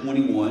down to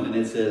 21, and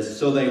it says,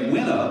 so they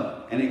went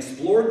up and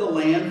explored the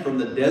land from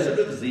the desert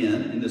of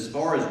Zin and as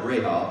far as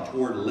Rehob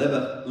toward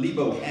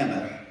Lebo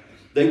Hamath.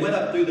 They went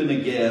up through the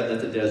Negev,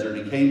 that's a desert,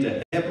 and came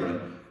to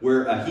Hebron,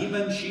 where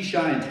Ahiman,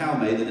 Shishai, and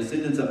Talmai, the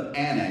descendants of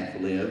Anak,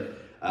 lived.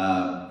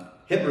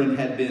 Hebron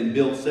had been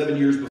built 7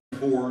 years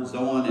before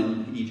Zoan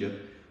in Egypt.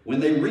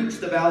 When they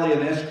reached the valley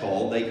of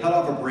Eshcol, they cut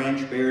off a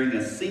branch bearing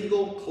a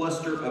single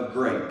cluster of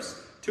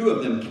grapes. 2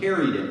 of them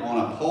carried it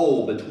on a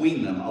pole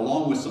between them,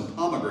 along with some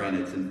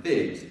pomegranates and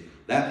figs.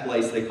 That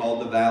place they called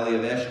the valley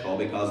of Eshcol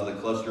because of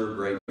the cluster of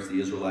grapes the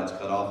Israelites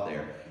cut off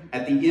there.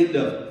 At the end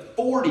of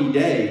 40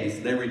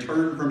 days, they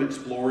returned from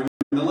exploring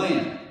the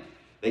land.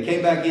 They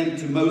came back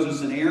into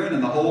Moses and Aaron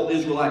and the whole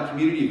Israelite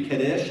community of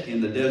Kadesh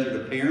in the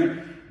desert of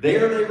Paran.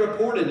 There they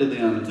reported to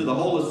them and to the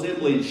whole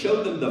assembly and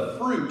showed them the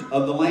fruit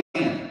of the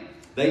land.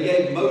 They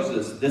gave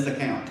Moses this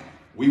account.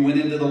 We went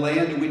into the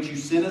land in which you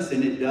sent us,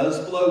 and it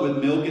does flow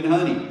with milk and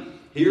honey.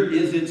 Here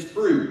is its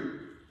fruit.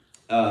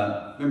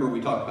 Remember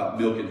we talked about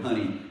milk and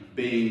honey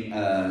being,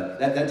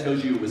 that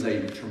tells you it was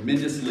a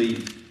tremendously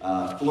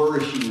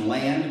flourishing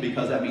land,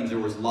 because that means there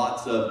was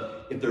lots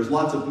of, if there's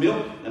lots of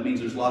milk, that means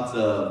there's lots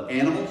of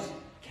animals,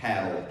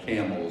 cattle,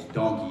 camels,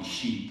 donkeys,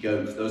 sheep,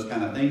 goats, those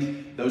kind of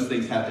things. Those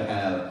things have to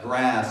have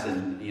grass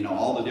and, you know,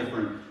 all the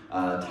different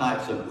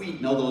types of wheat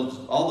and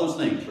all those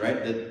things, right?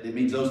 It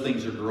means those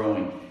things are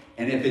growing.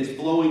 And if it's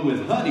flowing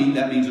with honey,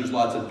 that means there's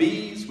lots of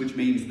bees, which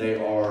means they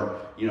are,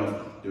 you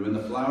know, doing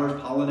the flowers,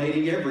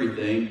 pollinating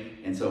everything.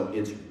 And so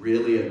it's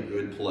really a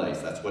good place.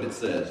 That's what it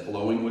says,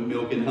 flowing with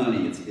milk and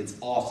honey. It's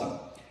awesome.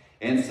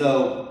 And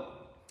so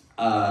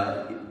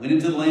went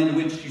into the land in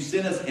which you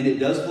sent us, and it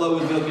does flow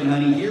with milk and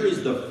honey. Here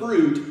is the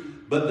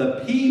fruit, but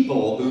the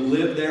people who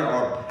live there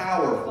are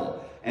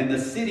powerful, and the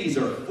cities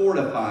are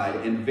fortified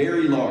and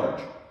very large.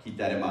 Keep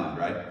that in mind,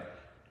 right?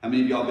 How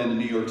many of y'all been to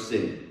New York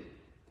City?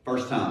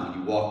 First time when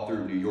you walked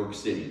through New York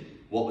City,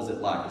 what was it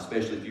like?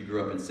 Especially if you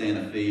grew up in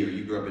Santa Fe, or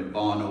you grew up in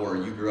Bonner, or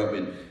you grew up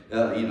in,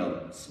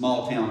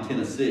 small town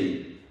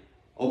Tennessee.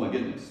 Oh my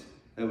goodness.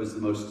 That was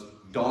the most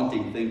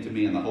daunting thing to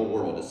me in the whole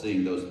world, is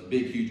seeing those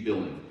big, huge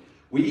buildings.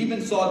 We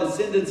even saw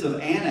descendants of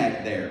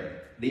Anak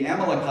there. The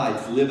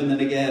Amalekites live in the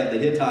Negev, the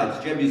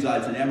Hittites,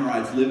 Jebusites, and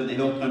Amorites live in the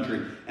hill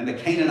country, and the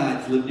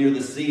Canaanites live near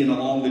the sea and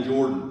along the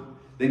Jordan.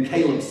 Then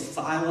Caleb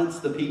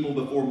silenced the people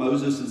before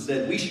Moses and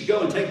said, we should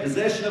go and take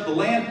possession of the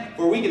land,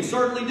 for we can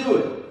certainly do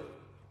it.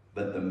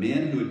 But the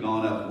men who had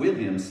gone up with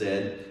him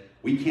said,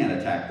 we can't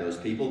attack those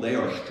people. They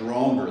are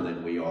stronger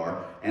than we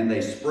are. And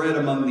they spread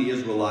among the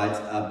Israelites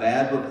a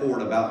bad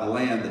report about the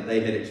land that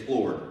they had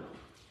explored. It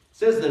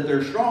says that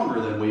they're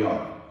stronger than we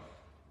are.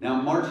 Now,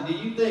 Margie, do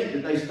you think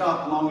that they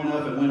stopped long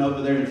enough and went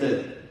over there and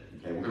said,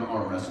 okay, we're going to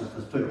arm wrestle.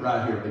 Let's put it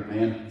right here, big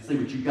man. Let's see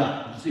what you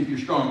got. Let's see if you're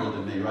stronger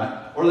than me,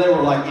 right? Or they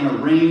were like in a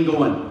ring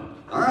going,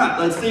 all right,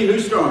 let's see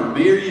who's stronger,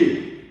 me or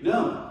you.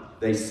 No,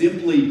 they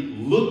simply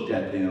looked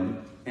at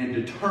them and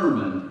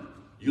determined,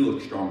 you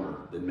look stronger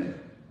than me.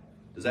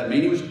 Does that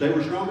mean they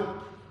were stronger?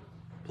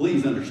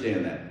 Please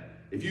understand that.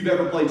 If you've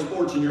ever played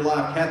sports in your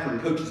life, Catherine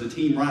coaches a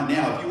team right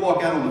now. If you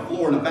walk out on the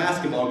floor in a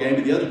basketball game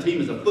and the other team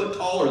is a foot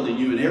taller than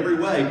you in every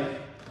way,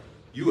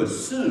 you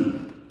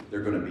assume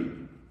they're going to beat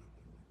you.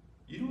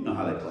 You don't know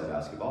how they play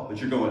basketball, but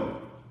you're going,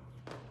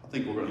 I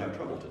think we're going to have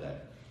trouble today.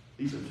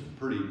 These are some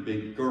pretty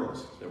big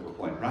girls that we're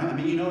playing, right? I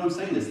mean, you know what I'm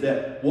saying? Is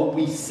that what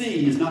we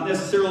see is not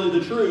necessarily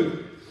the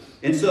truth.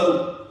 And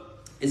so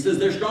it says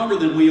they're stronger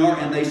than we are,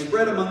 and they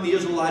spread among the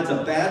Israelites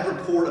a bad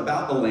report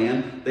about the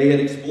land they had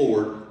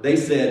explored. They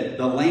said,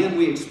 the land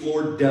we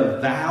explored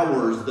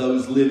devours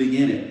those living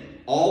in it.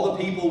 All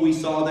the people we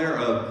saw there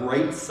are of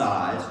great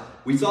size.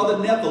 We saw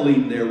the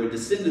Nephilim there with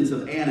descendants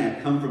of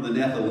Anak come from the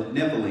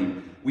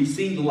Nephilim. We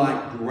seemed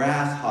like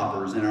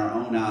grasshoppers in our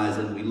own eyes,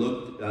 and we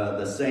looked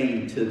the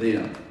same to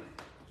them.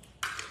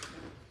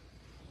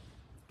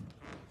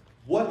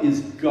 What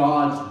is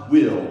God's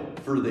will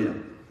for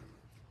them?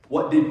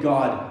 What did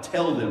God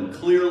tell them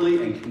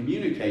clearly and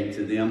communicate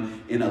to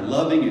them in a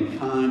loving and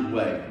kind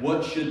way?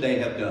 What should they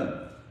have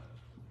done?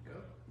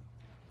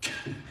 Go.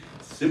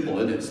 Simple,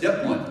 isn't it?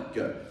 Step one,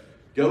 go.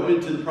 Go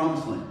into the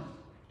promised land.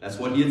 That's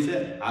what he had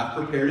said. I've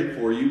prepared it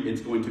for you.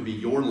 It's going to be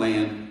your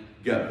land.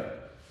 Go.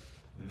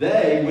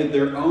 They, with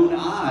their own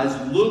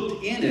eyes,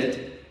 looked in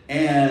it,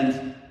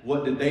 and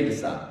what did they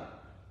decide?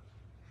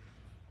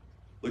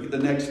 Look at the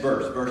next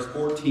verse, verse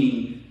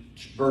 14,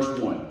 verse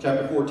 1.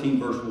 Chapter 14,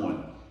 verse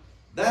 1.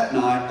 That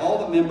night,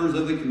 all the members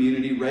of the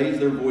community raised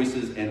their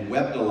voices and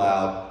wept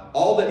aloud.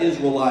 All the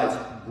Israelites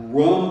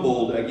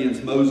grumbled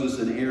against Moses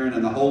and Aaron,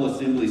 and the whole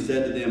assembly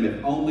said to them,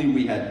 if only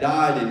we had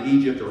died in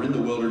Egypt or in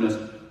the wilderness,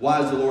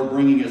 why is the Lord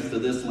bringing us to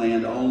this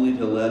land only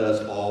to let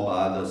us fall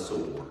by the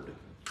sword?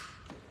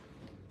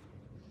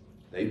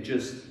 They've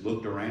just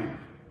looked around.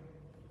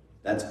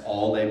 That's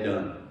all they've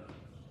done.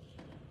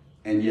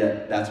 And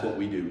yet, that's what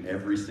we do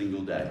every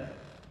single day.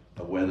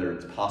 But whether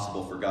it's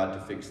possible for God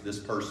to fix this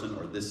person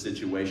or this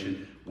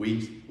situation,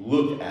 we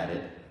look at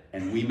it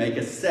and we make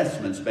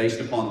assessments based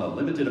upon the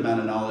limited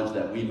amount of knowledge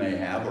that we may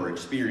have or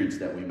experience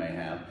that we may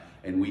have.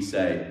 And we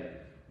say,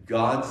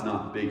 God's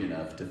not big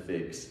enough to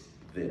fix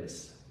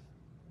this.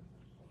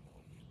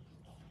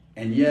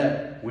 And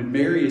yet, when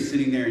Mary is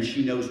sitting there and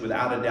she knows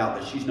without a doubt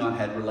that she's not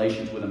had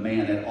relations with a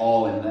man at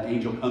all, and the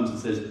angel comes and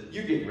says,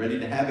 you're getting ready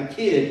to have a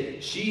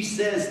kid, she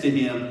says to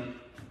him,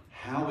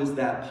 how is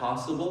that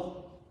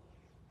possible?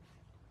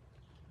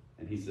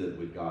 And he said,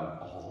 with God,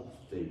 all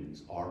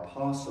things are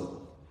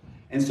possible.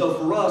 And so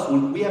for us,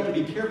 when we have to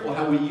be careful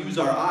how we use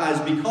our eyes,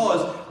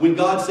 because when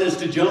God says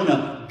to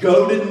Jonah,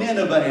 go to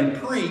Nineveh and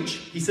preach,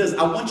 he says,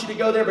 I want you to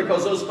go there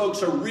because those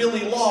folks are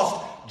really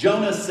lost.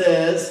 Jonah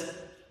says,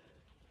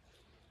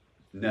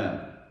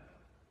 no.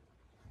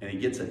 And he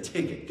gets a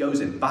ticket, goes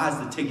and buys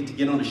the ticket to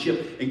get on a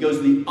ship, and goes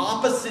in the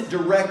opposite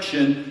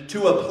direction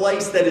to a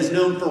place that is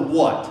known for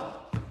what?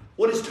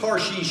 What is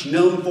Tarshish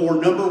known for?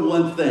 Number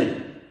one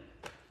thing,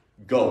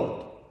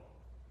 gold.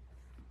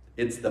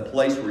 It's the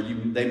place where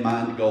they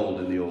mined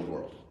gold in the old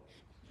world.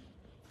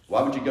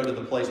 Why would you go to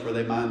the place where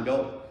they mine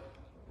gold?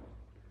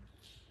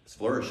 It's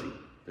flourishing.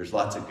 There's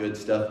lots of good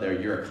stuff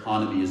there. Your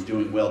economy is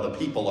doing well. The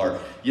people are,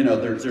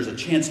 there's a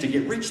chance to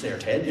get rich there,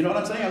 Ted. You know what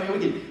I'm saying? I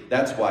mean,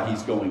 that's why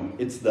he's going.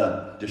 It's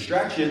the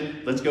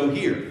distraction. Let's go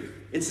here.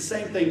 It's the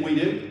same thing we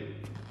do.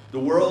 The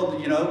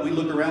world, we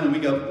look around and we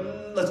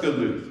go, let's go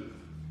move.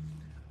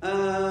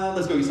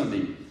 Let's go get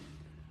something to eat.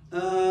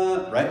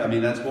 Right? I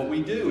mean, that's what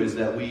we do, is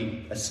that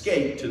we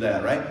escape to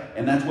that, right?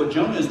 And that's what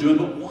Jonah is doing.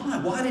 But why?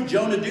 Why did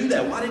Jonah do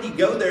that? Why did he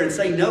go there and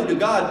say no to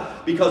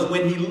God? Because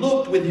when he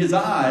looked with his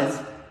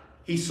eyes,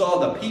 he saw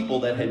the people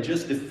that had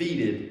just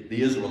defeated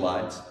the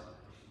Israelites.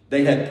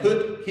 They had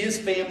put his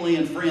family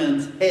and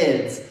friends'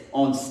 heads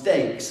on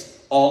stakes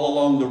all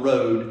along the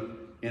road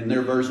in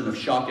their version of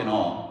shock and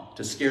awe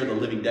to scare the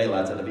living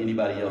daylights out of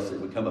anybody else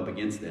that would come up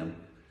against them.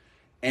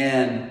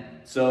 And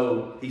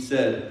so he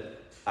said,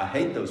 I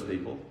hate those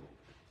people,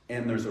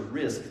 and there's a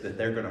risk that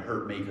they're going to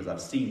hurt me because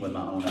I've seen with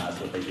my own eyes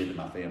what they did to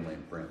my family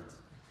and friends.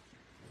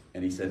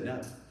 And he said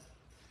no.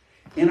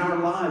 In our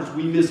lives,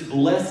 we miss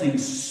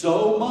blessings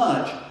so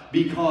much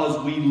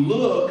because we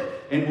look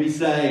and we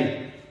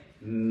say,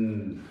 I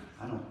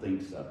don't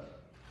think so.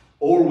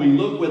 Or we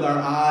look with our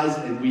eyes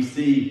and we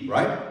see,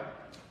 right?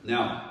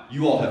 Now,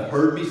 you all have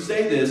heard me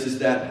say this, is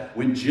that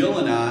when Jill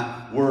and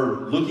I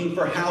were looking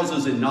for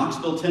houses in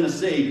Knoxville,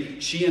 Tennessee,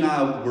 she and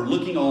I were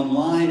looking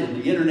online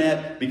and the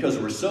internet because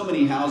there were so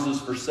many houses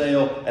for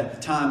sale. At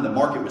the time, the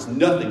market was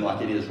nothing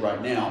like it is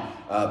right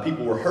now.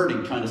 People were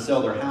hurting trying to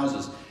sell their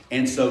houses.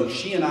 And so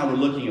she and I were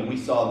looking, and we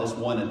saw this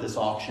one at this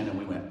auction, and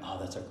we went, oh,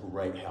 that's a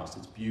great house.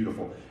 It's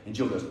beautiful. And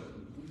Jill goes,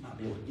 we might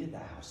be able to get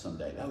that house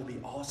someday. That would be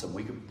awesome.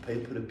 We could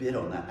put a bid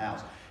on that house.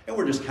 And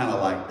we're just kind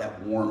of like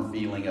that warm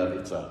feeling of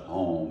it's a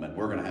home, and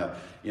we're going to have,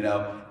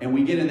 and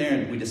we get in there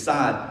and we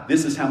decide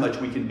this is how much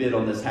we can bid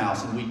on this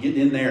house. And we get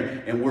in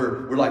there and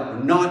we're like, we're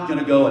not going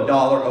to go $1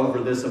 over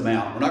this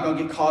amount. We're not going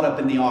to get caught up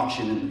in the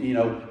auction.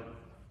 And,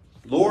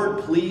 Lord,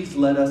 please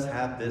let us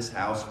have this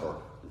house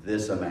for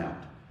this amount.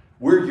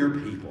 We're your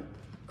people.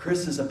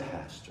 Chris is a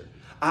pastor.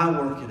 I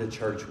work at a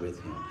church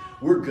with him.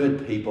 We're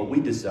good people.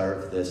 We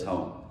deserve this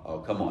home. Oh,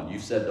 come on. You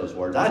said those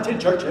words. I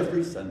attend church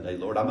every Sunday,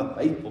 Lord. I'm a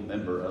faithful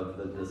member of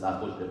the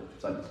discipleship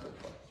Sunday school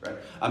class, right?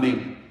 I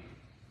mean,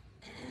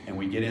 and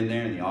we get in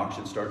there and the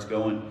auction starts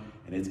going,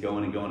 and it's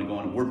going and going and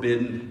going. And we're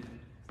bidding.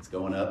 It's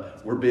going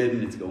up. We're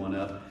bidding. It's going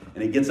up.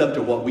 And it gets up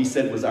to what we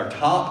said was our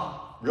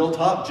top, real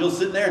top. Jill's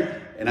sitting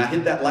there, and I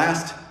hit that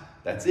last.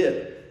 That's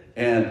it.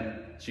 And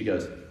she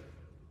goes,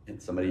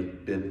 and somebody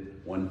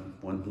bid one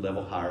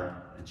level higher,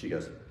 and she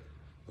goes,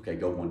 okay,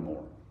 go one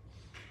more.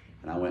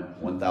 And I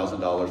went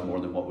 $1,000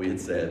 more than what we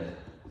had said,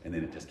 and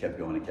then it just kept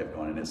going,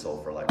 and it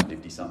sold for like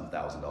 $50-something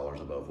thousand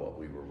above what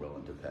we were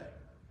willing to pay.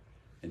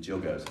 And Jill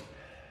goes,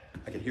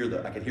 I could hear the,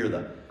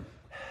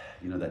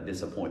 that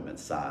disappointment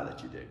sigh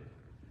that you do.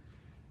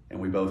 And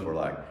we both were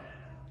like,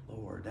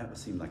 Lord, that would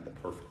seem like the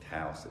perfect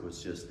house. It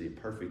was just the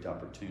perfect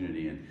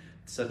opportunity in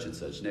such and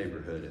such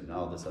neighborhood and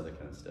all this other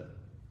kind of stuff.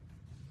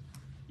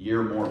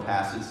 Year or more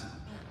passes.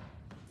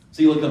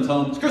 Celia comes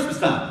home. It's Christmas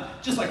time,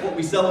 just like what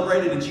we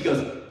celebrated. And she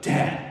goes,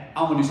 Dad,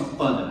 I want to do something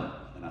fun tonight.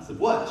 And I said,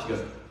 what? She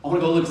goes, I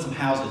want to go look at some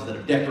houses that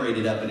are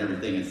decorated up and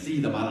everything and see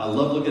them. I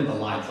love looking at the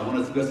lights. I want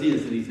us to go see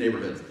this in these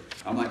neighborhoods.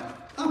 I'm like,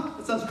 oh,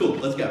 that sounds cool.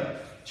 Let's go.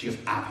 She goes,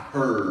 I've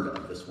heard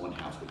of this one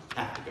house. We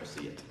have to go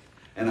see it.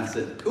 And I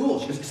said,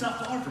 cool. She goes, it's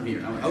not far from here.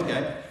 And I'm like,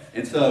 okay.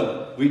 And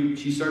so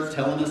she starts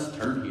telling us,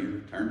 turn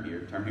here, turn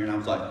here, turn here. And I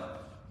was like,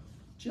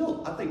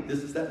 Jill, I think this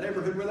is that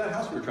neighborhood where that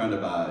house we were trying to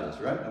buy is,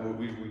 right?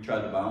 We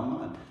tried to buy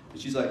online.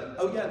 And she's like,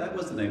 oh yeah, that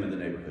was the name of the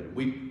neighborhood.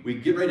 We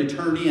get ready to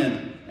turn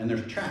in, and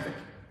there's traffic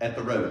at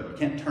the road. You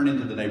can't turn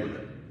into the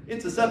neighborhood.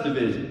 It's a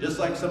subdivision, just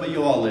like some of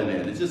you all live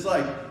in. It's just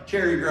like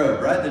Cherry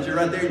Grove, right? That you're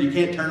right there, and you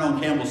can't turn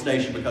on Campbell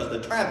Station because the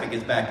traffic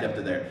is backed up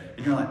to there.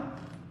 And you're like,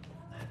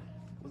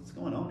 what's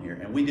going on here?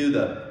 And we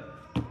do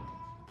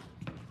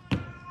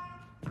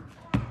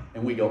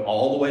and we go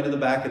all the way to the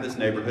back of this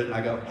neighborhood, and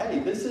I go, hey,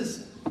 this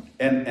is...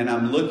 And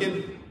I'm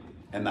looking,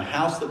 and the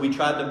house that we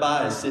tried to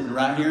buy is sitting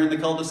right here in the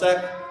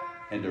cul-de-sac.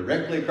 And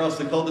directly across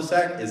the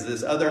cul-de-sac is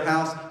this other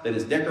house that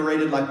is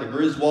decorated like the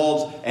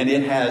Griswolds, and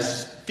it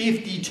has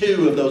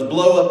 52 of those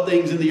blow-up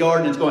things in the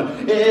yard, and it's going,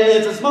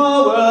 it's a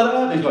small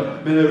world. And it's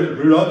going,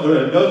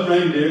 those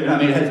reindeer. And I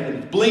mean,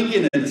 it's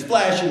blinking, and it's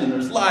flashing, and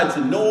there's lights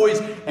and noise,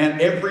 and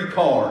every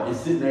car is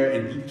sitting there,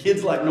 and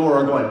kids like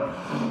Nora are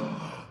going,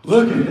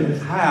 look at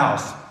this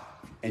house.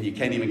 And you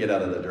can't even get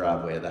out of the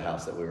driveway of the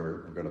house that we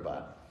were going to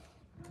buy.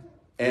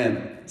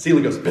 And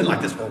Celia goes, it's been like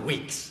this for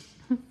weeks.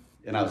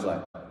 And I was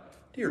like,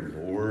 dear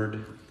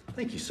Lord,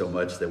 thank you so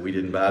much that we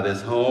didn't buy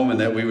this home and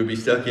that we would be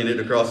stuck in it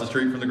across the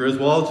street from the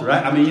Griswolds,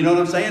 right? I mean, you know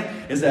what I'm saying?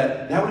 Is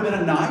that would have been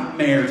a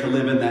nightmare to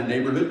live in that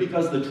neighborhood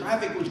because the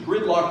traffic was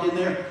gridlocked in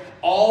there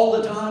all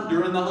the time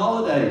during the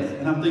holidays.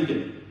 And I'm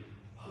thinking,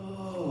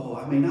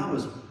 mean, I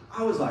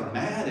was like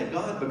mad at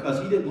God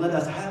because he didn't let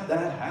us have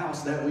that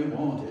house that we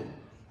wanted,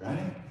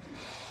 right?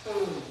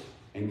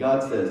 And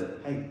God says,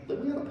 hey, we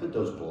got to put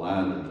those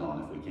blinders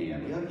on if we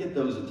can. We got to get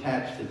those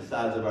attached to the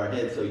sides of our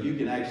head so you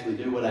can actually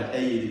do what I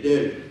tell you to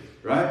do,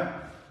 right?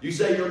 You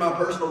say you're my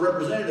personal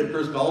representative,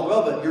 Chris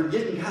Caldwell, but you're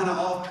getting kind of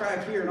off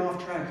track here and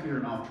off track here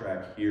and off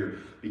track here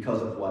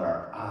because of what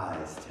our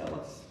eyes tell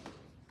us.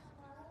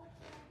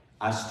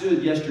 I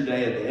stood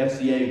yesterday at the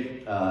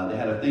FCA. They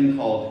had a thing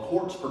called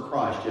Courts for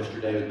Christ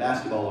yesterday, a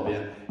basketball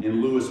event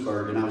in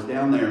Lewisburg, and I was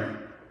down there,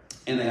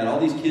 and they had all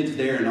these kids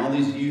there and all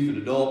these youth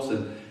and adults,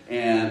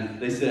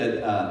 and they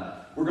said,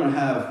 we're going to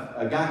have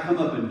a guy come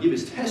up and give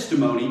his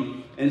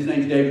testimony, and his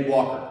name's David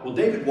Walker. Well,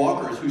 David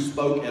Walker is who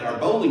spoke at our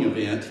bowling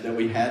event that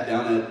we had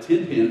down at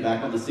Tin Pin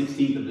back on the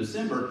 16th of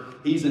December.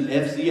 He's an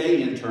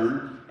FCA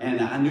intern, and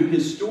I knew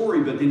his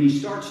story, but then he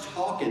starts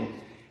talking,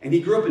 and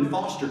he grew up in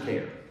foster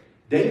care.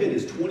 David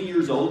is 20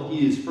 years old.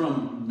 He is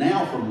from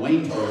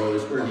Waynesboro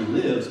is where he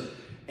lives,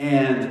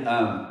 and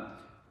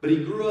but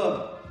he grew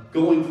up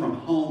going from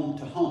home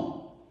to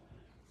home.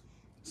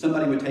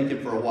 Somebody would take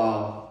him for a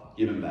while,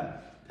 give him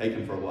back. Take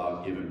him for a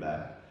while, give him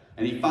back.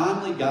 And he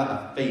finally got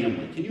a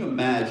family. Can you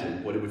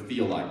imagine what it would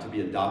feel like to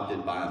be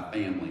adopted by a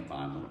family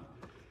finally?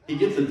 He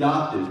gets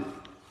adopted,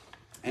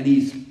 and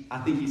I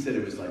think he said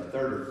it was like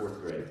 3rd or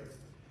 4th grade.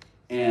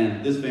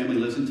 And this family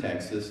lives in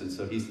Texas, and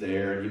so he's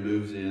there, and he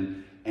moves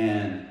in.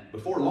 And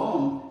before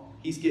long,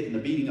 he's getting the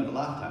beating of a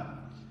lifetime.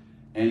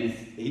 And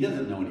he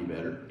doesn't know any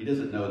better. He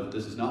doesn't know that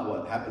this is not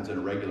what happens in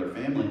a regular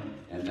family,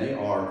 and they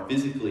are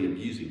physically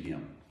abusing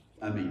him.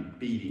 I mean,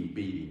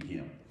 beating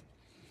him.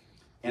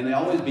 And they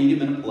always beat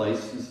him in a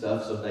place and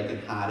stuff so they can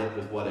hide it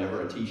with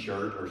whatever, a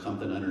t-shirt or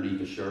something underneath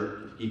the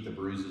shirt to keep the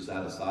bruises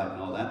out of sight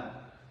and all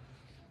that.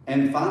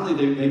 And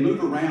finally, they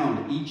move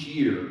around each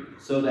year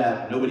so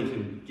that nobody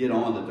can get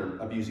on that they're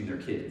abusing their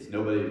kids.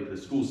 The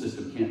school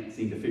system can't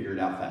seem to figure it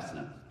out fast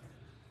enough.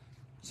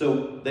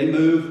 So they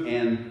move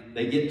and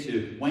they get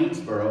to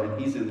Waynesboro,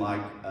 and he's in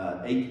like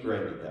 8th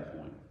grade at that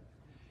point.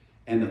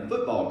 And the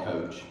football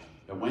coach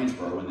at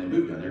Waynesboro, when they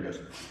moved down there, goes,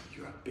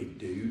 "You're a big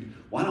dude.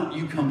 Why don't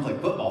you come play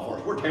football for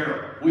us? We're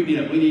terrible. We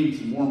need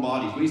some warm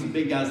bodies. We need some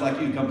big guys like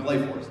you to come play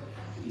for us."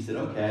 And he said,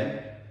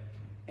 "Okay."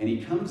 And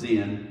he comes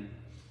in,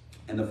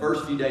 and the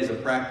first few days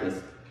of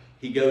practice,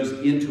 he goes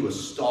into a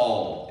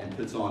stall and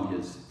puts on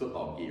his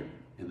football gear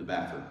in the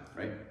bathroom,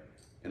 right?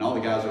 And all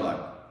the guys are like,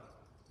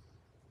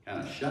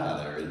 kind of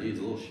shy there. He's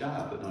a little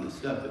shy putting on his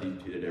stuff, but he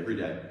did it every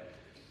day.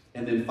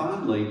 And then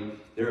finally,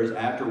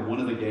 after one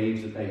of the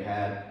games that they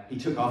had, he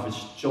took off his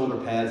shoulder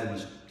pads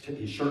and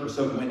his shirt was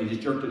soaking wet, and he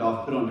just jerked it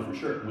off, put on a different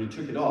shirt. And when he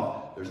took it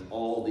off, there's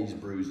all these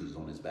bruises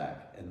on his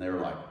back. And they're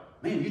like,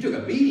 "Man, you took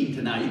a beating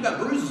tonight. You got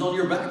bruises on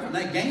your back from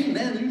that game,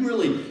 man. You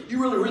really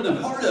were in the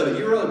heart of it.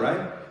 You really,"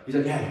 right? He's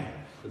like, "Yeah,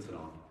 puts it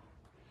on."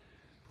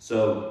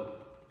 So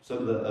some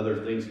of the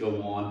other things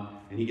go on,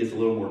 and he gets a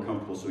little more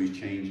comfortable, so he's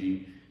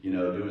changing,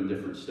 doing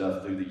different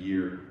stuff through the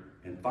year.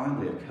 And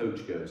finally, a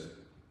coach goes,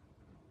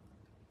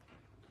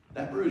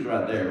 "That bruise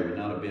right there would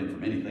not have been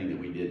from anything that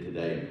we did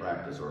today in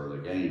practice or the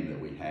game that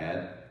we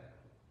had.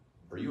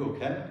 Are you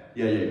okay?"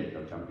 Yeah,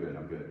 Coach, I'm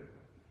good.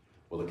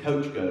 Well, the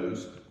coach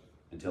goes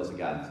and tells the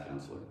guidance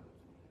counselor.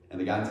 And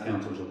the guidance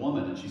counselor's a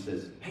woman, and she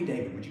says, "Hey,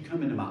 David, would you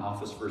come into my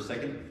office for a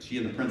second?" She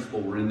and the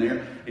principal were in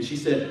there, and she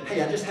said,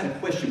 "Hey, I just had a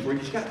question for you,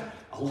 because you got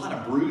a lot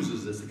of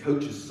bruises as the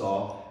coaches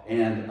saw,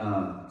 and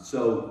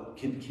so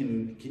can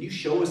you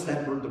show us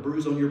the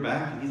bruise on your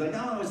back?" And he's like,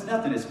 "No, it's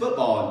nothing, it's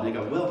football." And they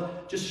go, "Well,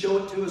 just show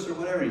it to us or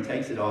whatever." And he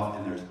takes it off,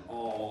 and there's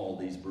all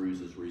these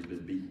bruises where he's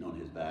been beaten on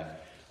his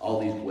back, all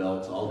these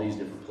welts, all these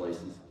different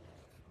places.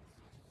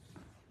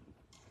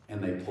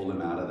 And they pull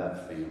him out of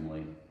that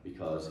family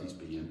because he's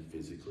being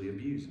physically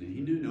abused. And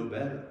he knew no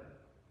better.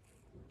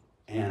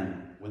 And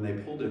when they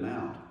pulled him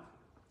out,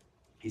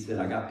 he said,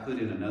 "I got put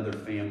in another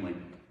family."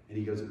 And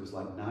he goes, "It was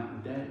like night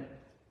and day."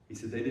 He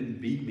said, "They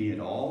didn't beat me at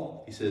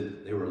all." He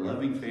said, "They were a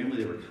loving family.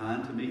 They were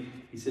kind to me."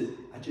 He said,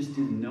 "I just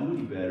didn't know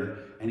any better."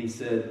 And he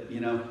said,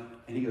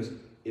 and he goes,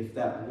 "If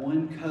that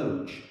one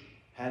coach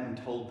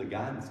hadn't told the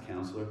guidance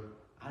counselor,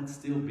 I'd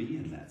still be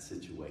in that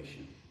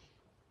situation."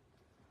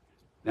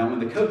 Now, when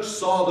the coach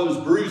saw those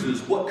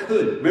bruises, what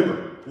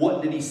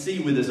did he see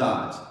with his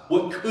eyes?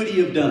 What could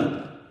he have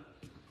done?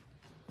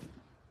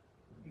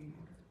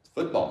 It's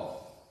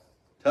football.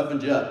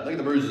 Toughened you up. Look at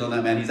the bruises on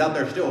that man. He's out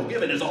there still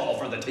giving his all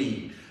for the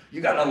team. You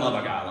got to love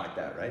a guy like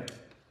that, right?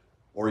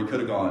 Or he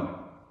could have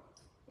gone,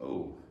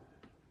 "Oh,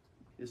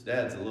 his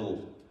dad's a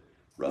little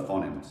rough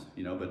on him,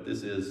 but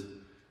this is,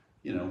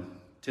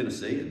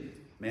 Tennessee, and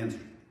man's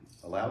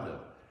allowed to,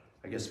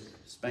 I guess,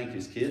 spank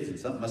his kids, and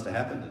something must have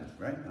happened,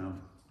 right?"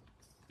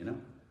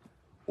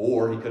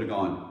 Or he could have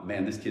gone,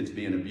 "Man, this kid's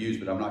being abused,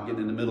 but I'm not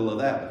getting in the middle of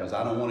that because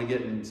I don't want to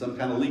get in some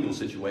kind of legal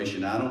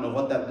situation. I don't know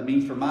what that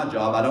means for my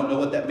job. I don't know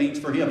what that means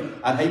for him.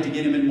 I'd hate to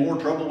get him in more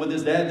trouble with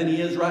his dad than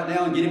he is right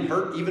now and get him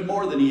hurt even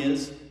more than he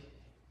is."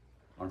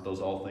 Aren't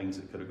those all things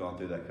that could have gone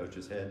through that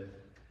coach's head?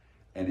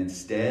 And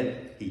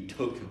instead, he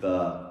took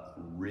the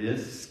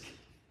risk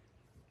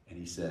and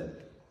he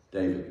said,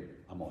 "David,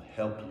 I'm going to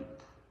help you.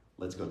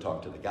 Let's go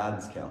talk to the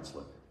guidance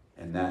counselor.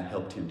 And that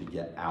helped him to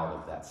get out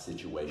of that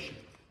situation.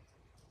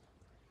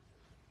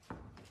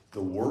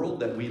 The world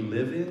that we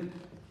live in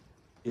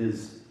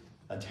is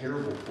a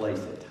terrible place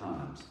at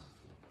times.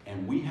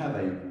 And we have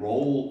a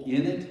role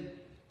in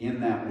it, in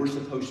that we're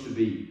supposed to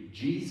be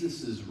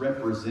Jesus'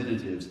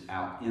 representatives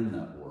out in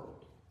that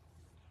world.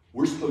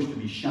 We're supposed to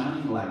be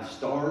shining like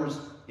stars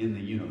in the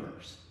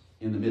universe,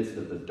 in the midst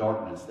of the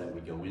darkness that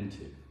we go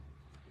into.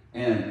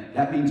 And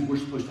that means we're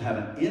supposed to have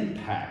an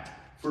impact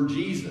for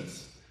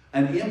Jesus,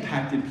 an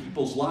impact in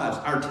people's lives.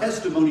 Our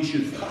testimony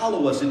should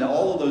follow us into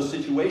all of those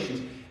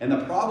situations. And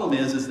the problem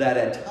is that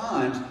at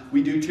times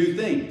we do two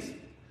things.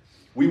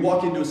 We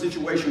walk into a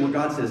situation where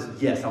God says,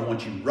 yes, I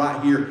want you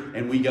right here.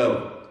 And we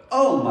go,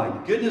 oh my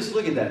goodness,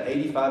 look at that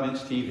 85-inch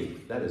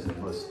TV. That is the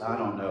most, I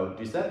don't know.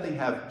 Does that thing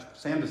have,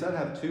 Sam, does that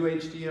have 2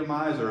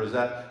 HDMIs, or is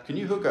that, can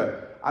you hook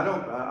a,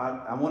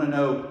 I want to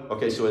know,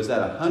 okay, so is that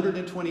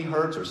 120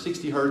 hertz or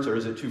 60 hertz, or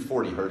is it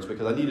 240 hertz?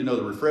 Because I need to know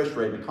the refresh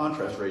rate and the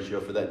contrast ratio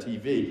for that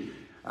TV.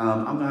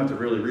 I'm going to have to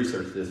really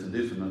research this and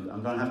do some,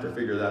 I'm going to have to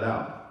figure that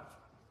out.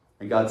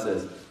 And God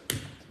says,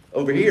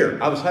 over here,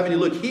 I was having you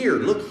look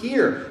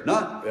here,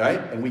 not, right?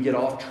 And we get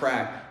off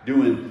track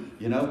doing,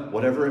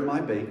 whatever it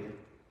might be.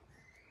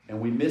 And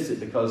we miss it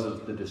because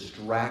of the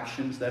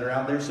distractions that are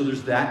out there. So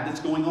there's that's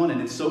going on, and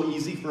it's so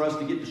easy for us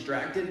to get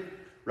distracted,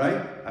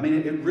 right? I mean,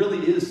 it really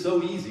is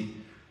so easy.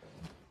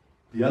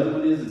 The other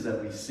one is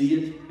that we see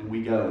it and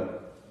we go,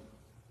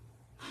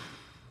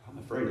 I'm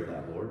afraid of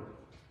that, Lord.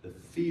 The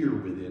fear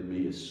within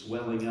me is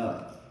swelling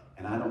up,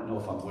 and I don't know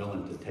if I'm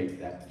willing to take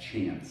that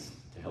chance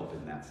to help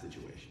in that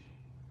situation.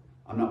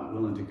 I'm not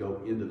willing to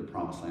go into the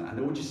promised land. I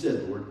know what you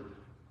said, Lord,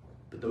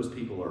 but those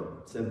people are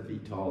 7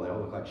 feet tall. They all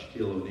look like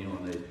Shaquille O'Neal,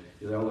 and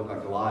they all look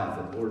like Goliath.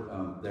 And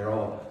Lord, they're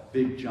all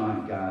big,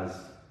 giant guys.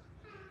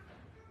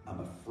 I'm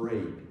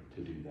afraid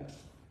to do that.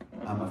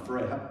 I'm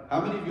afraid.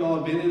 How many of y'all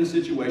have been in a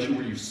situation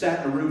where you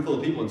sat in a room full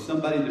of people and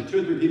there's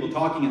 2 or 3 people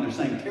talking and they're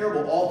saying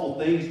terrible, awful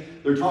things.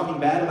 They're talking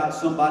bad about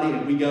somebody,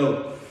 and we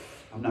go,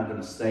 I'm not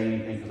going to say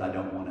anything because I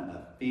don't want to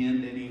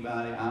offend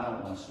anybody. I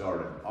don't want to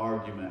start an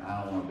argument.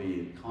 I don't want to be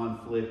in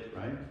conflict,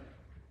 right?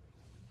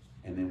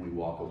 And then we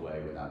walk away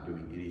without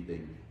doing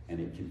anything, and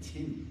it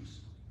continues.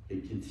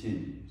 It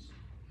continues.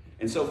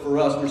 And so for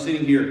us, we're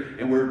sitting here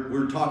and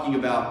we're talking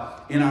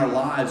about in our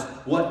lives,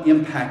 what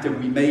impact have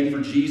we made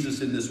for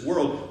Jesus in this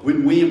world?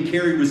 When William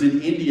Carey was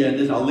in India,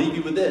 and I'll leave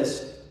you with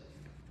this.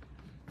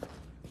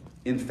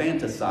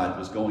 Infanticide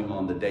was going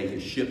on the day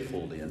his ship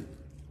pulled in.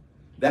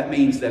 That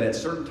means that at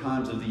certain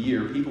times of the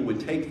year, people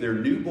would take their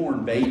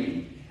newborn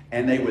baby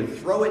and they would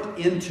throw it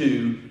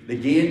into the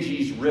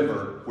Ganges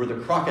River where the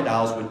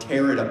crocodiles would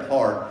tear it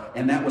apart.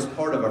 And that was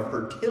part of a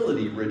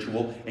fertility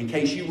ritual in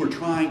case you were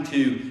trying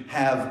to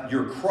have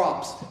your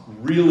crops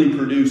really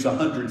produce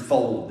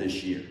 100-fold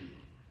this year.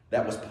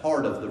 That was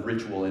part of the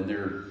ritual in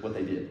what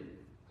they did.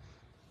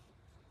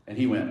 And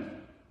he went,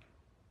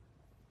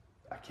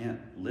 I can't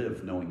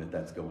live knowing that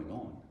that's going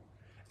on.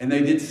 And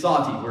they did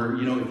sati, where,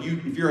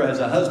 if you're as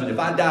a husband, if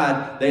I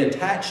died, they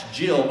attached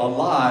Jill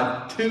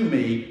alive to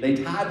me, they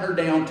tied her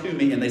down to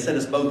me, and they set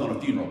us both on a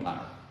funeral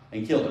pyre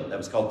and killed her. That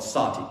was called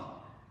sati.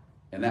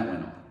 And that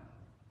went on.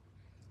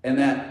 And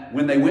that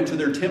when they went to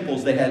their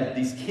temples, they had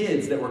these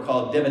kids that were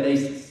called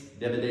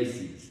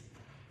devadesis.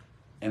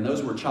 And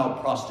those were child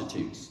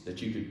prostitutes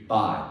that you could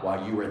buy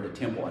while you were at the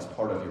temple as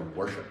part of your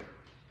worship.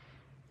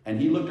 And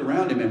he looked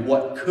around him, and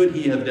what could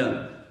he have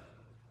done?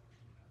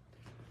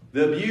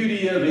 The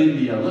beauty of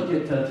India. Look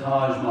at the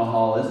Taj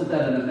Mahal. Isn't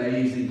that an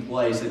amazing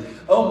place? And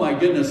oh my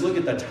goodness, look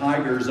at the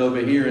tigers over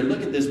here. And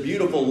look at this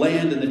beautiful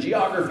land and the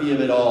geography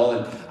of it all.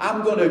 And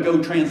I'm going to go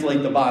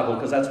translate the Bible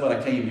because that's what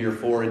I came here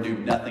for, and do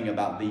nothing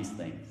about these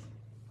things.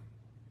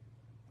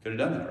 Could have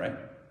done that, right?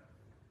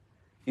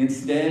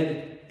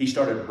 Instead, he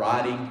started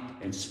writing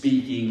and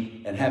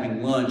speaking and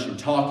having lunch and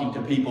talking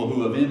to people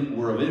who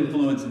were of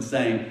influence and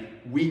saying,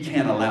 we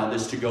can't allow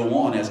this to go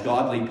on as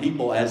godly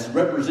people, as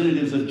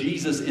representatives of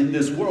Jesus in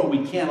this world.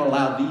 We can't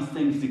allow these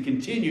things to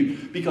continue,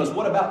 because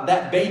what about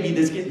that baby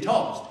that's getting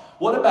tossed?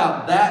 What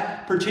about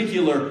that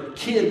particular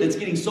kid that's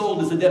getting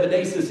sold as a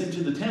devadesis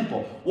into the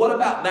temple? What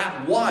about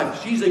that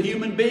wife? She's a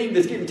human being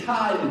that's getting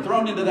tied and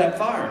thrown into that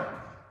fire.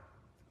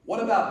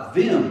 What about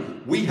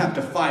them? We have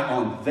to fight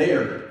on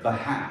their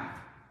behalf.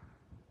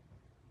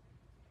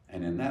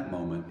 And in that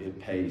moment, it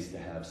pays to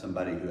have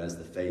somebody who has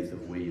the faith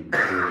of William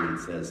Carey and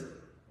says,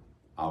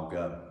 I'll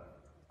go.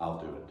 I'll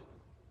do it.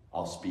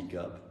 I'll speak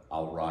up.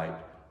 I'll write.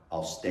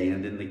 I'll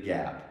stand in the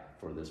gap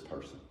for this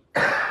person.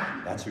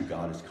 That's who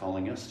God is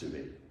calling us to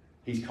be.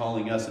 He's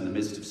calling us in the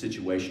midst of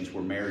situations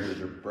where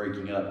marriages are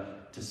breaking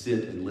up to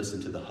sit and listen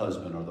to the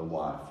husband or the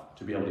wife,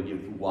 to be able to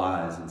give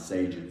wise and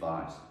sage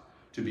advice,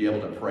 to be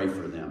able to pray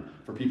for them,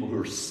 for people who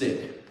are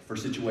sick, for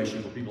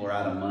situations where people are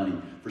out of money,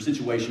 for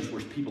situations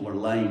where people are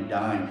lame,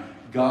 dying.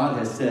 God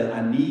has said,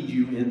 I need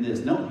you in this.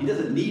 No, he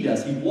doesn't need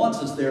us. He wants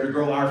us there to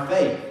grow our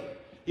faith.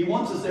 He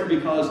wants us there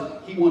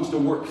because he wants to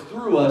work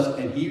through us,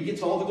 and he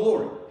gets all the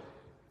glory.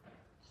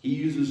 He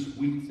uses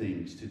weak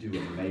things to do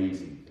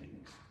amazing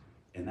things.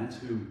 And that's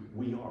who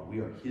we are. We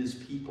are his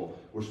people.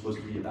 We're supposed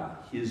to be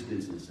about his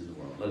business in the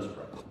world. Let us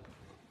pray.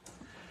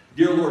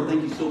 Dear Lord,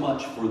 thank you so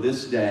much for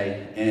this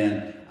day.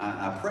 And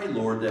I pray,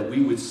 Lord, that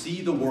we would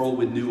see the world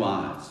with new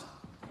eyes.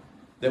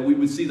 That we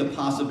would see the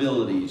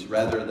possibilities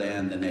rather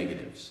than the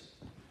negatives.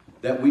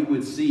 That we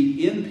would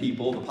see in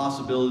people the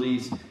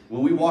possibilities.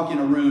 When we walk in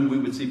a room, we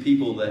would see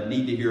people that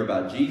need to hear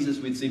about Jesus.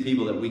 We'd see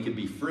people that we could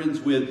be friends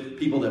with,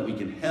 people that we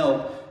can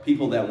help,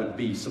 people that would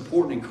be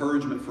support and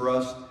encouragement for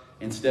us,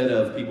 instead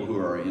of people who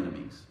are our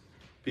enemies,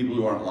 people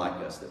who aren't like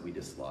us that we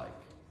dislike.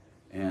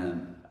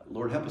 And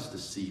Lord, help us to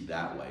see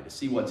that way, to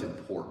see what's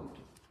important.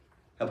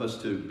 Help us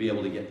to be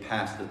able to get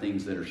past the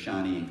things that are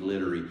shiny and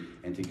glittery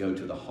and to go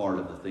to the heart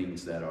of the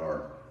things that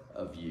are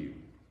of you.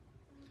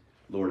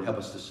 Lord, help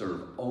us to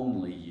serve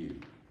only you.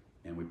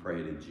 And we pray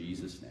it in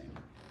Jesus' name.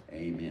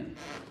 Amen.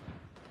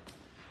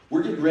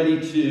 We're getting ready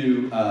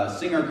to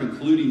sing our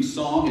concluding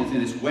song.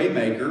 And it's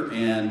Waymaker.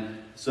 And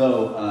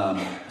so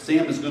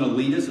Sam is going to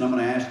lead us, and I'm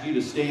going to ask you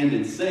to stand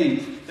and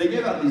sing. They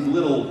gave out these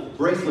little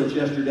bracelets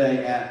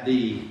yesterday at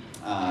the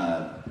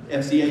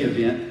FCA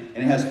event,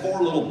 and it has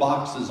 4 little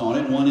boxes on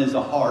it. One is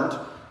a heart,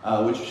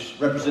 which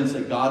represents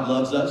that God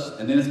loves us.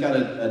 And then it's got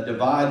a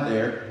divide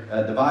there,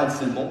 a divide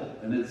symbol,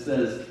 and it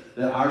says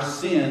that our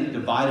sin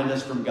divided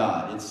us from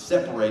God. It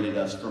separated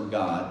us from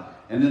God.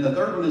 And then the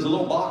third one is a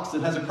little box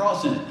that has a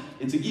cross in it.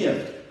 It's a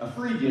gift, a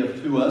free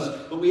gift to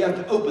us, but we have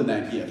to open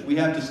that gift. We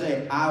have to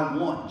say, I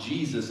want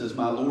Jesus as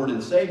my Lord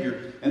and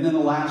Savior. And then the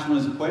last one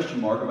is a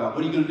question mark about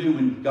what are you going to do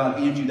when God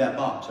hands you that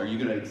box? Are you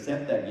going to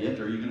accept that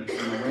gift, or are you going to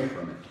turn away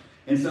from it?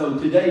 And so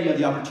today you have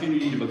the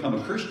opportunity to become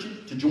a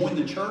Christian, to join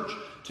the church,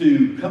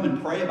 to come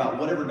and pray about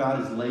whatever God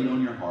has laid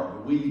on your heart.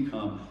 But will you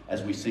come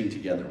as we sing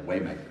together,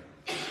 Waymaker?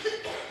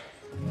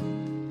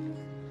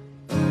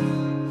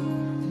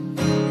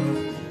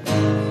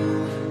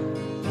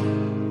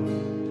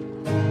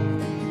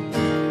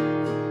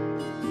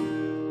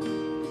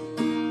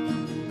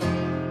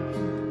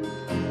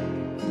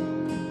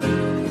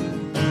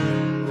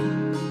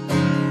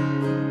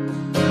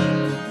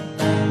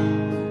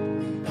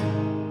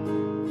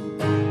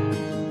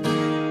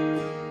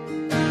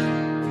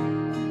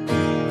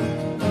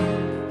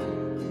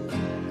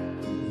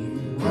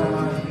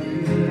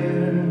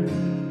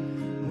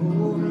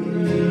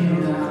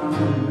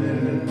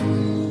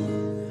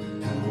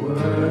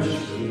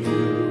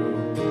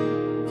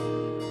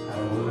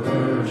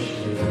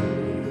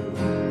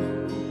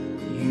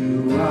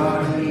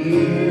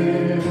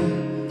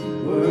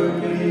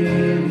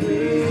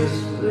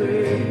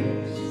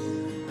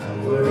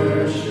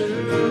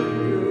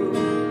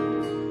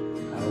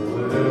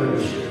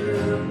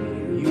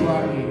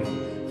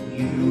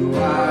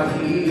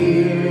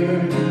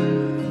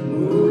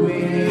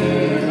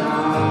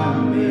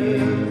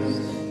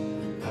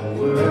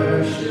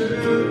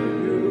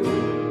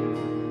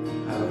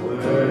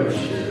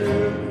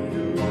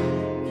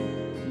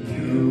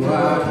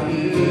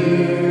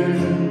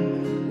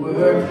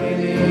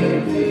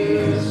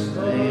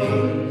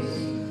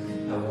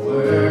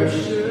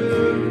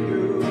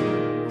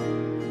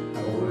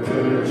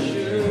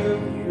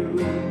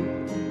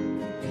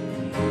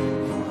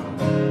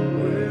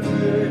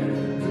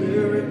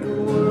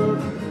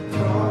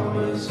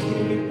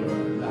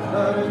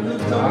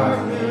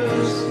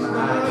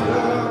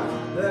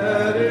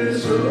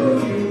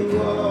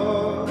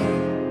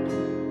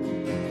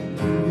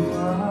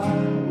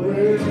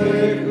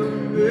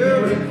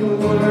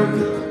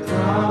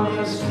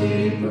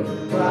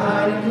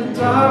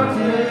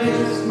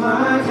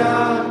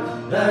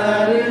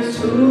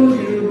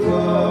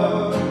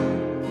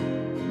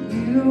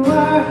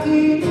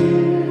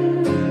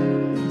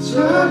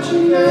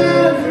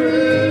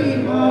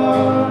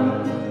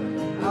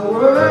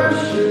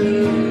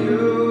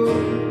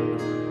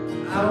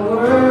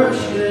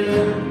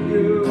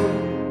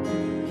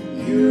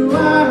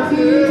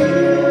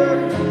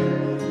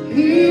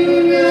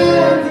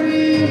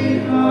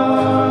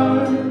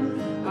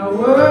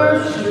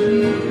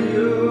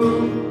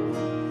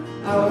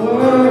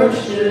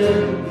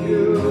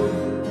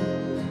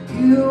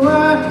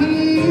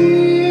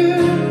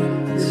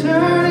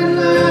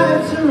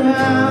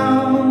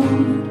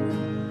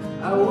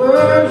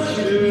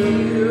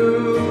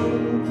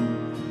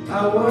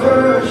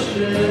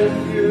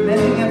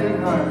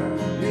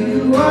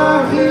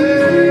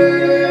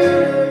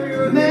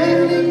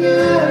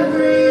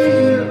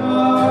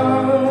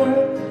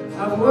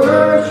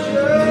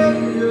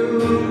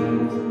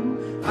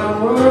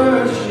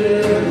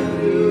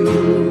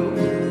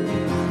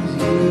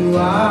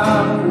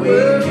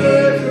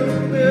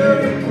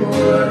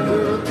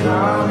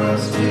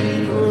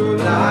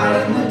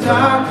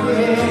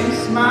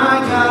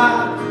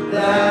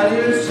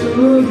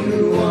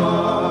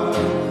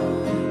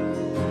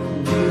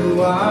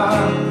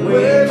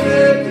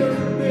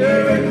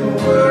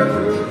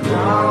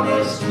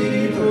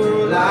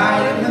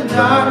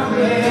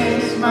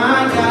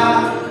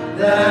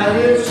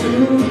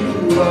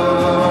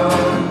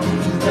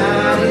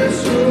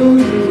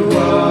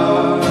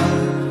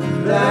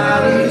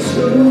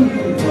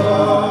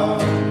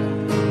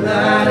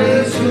 That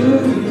is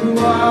who you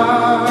are.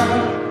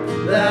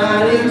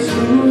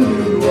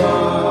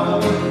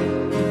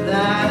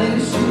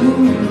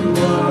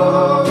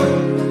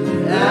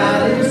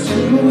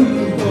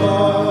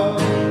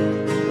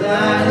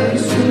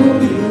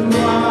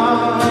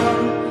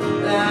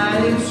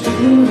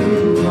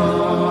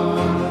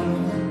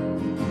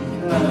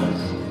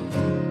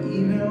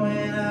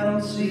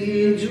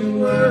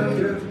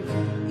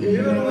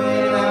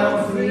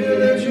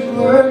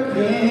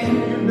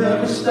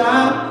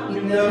 stop,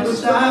 you never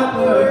stop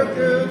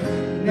working.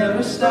 You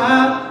never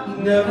stop, you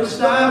never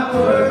stop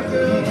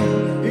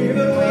working.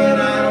 Even when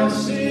I don't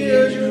see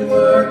it, you're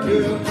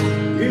working.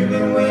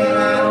 Even when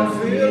I don't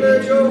feel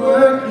it, you're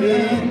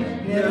working.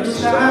 You never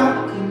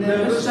stop, you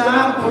never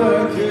stop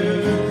working.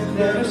 You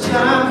never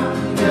stop,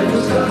 you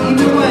never stop.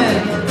 Even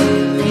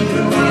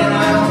when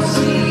I don't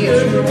see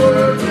it, you're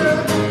working.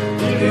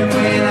 Even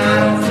when I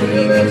don't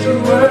feel it,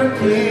 you're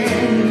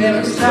working. You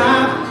never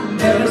stop, you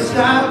never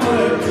stop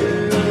working.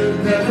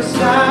 You never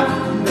stop,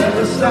 you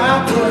never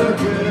stop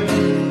working.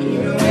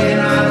 Even when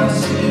I don't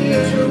see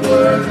it, you're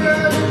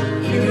working.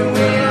 Even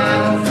when I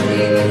don't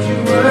feel it,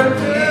 you're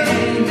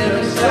working. You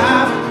never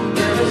stop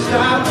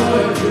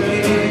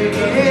working.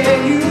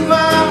 Yeah, you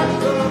are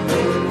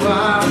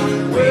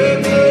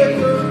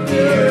waymaker,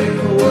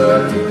 miracle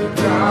worker,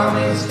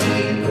 promise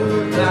keeper,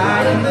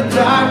 light in the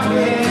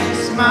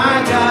darkness,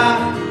 my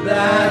God,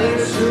 that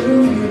is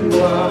who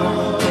you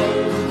are.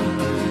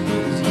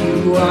 'Cause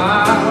you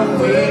are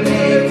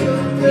waymaker,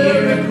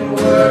 miracle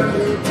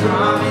worker,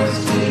 promise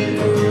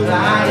keeper,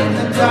 light in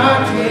the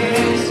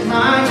darkness,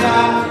 my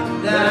God,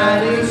 that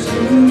is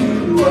who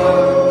you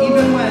are.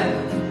 Even when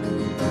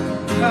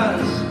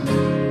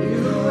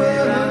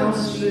I don't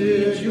see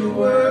it, you're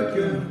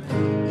working.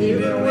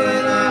 Even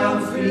when I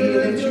don't feel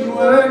it, you're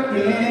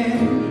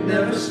working. You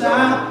never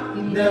stop,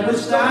 you never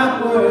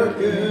stop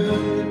working.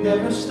 You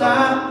never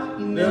stop,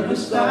 you never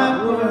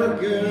stop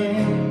working.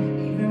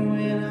 Even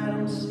when I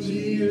don't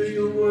see it,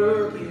 you're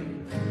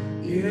working.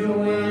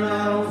 Even when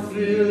I don't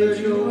feel it,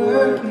 you're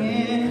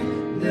working.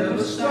 You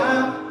never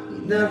stop, you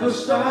never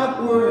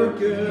stop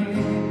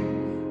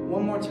working.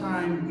 One more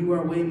time, you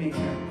are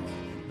waymaker.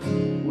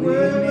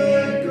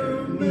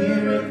 Waymaker,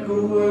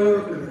 miracle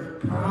worker,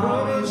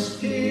 promise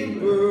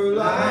keeper,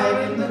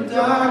 light in the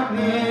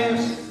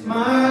darkness,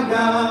 my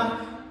God,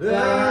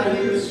 that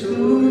is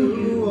who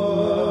you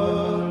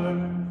are.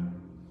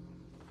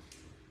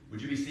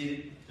 Would you be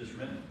seated just a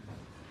minute?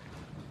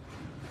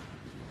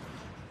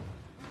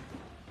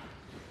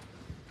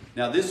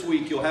 Now this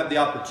week you'll have the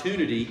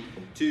opportunity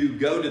to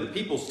go to the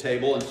people's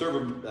table and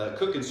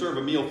cook and serve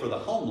a meal for the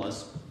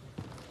homeless.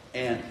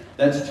 And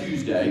that's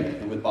Tuesday.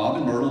 And with Bob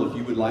and Myrtle, if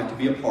you would like to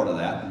be a part of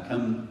that, and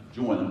come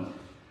join them.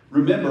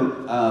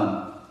 Remember,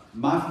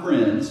 my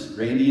friends,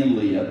 Randy and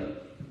Leah,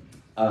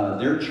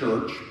 their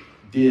church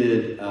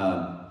did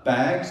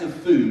bags of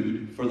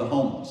food for the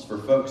homeless, for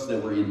folks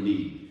that were in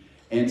need.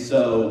 And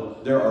so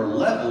there are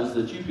levels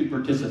that you could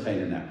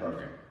participate in that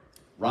program.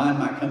 Ryan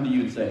might come to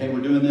you and say, hey,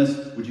 we're doing this.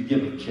 Would you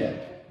give a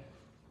check?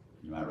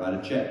 You might write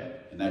a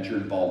check, and that's your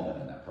involvement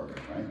in that program,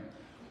 right?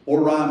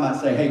 Or Ryan might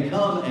say, hey,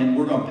 come and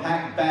we're going to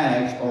pack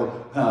bags, or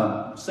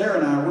Sarah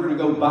and I, we're going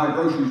to go buy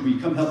groceries. Will you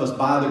come help us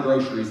buy the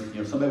groceries?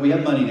 You know, somebody, we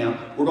have money now.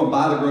 We're going to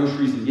buy the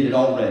groceries and get it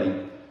all ready.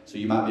 So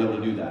you might be able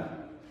to do that.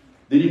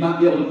 Then you might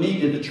be able to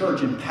meet at the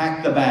church and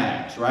pack the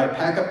bags, right?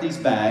 Pack up these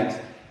bags.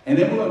 And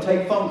then we're going to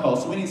take phone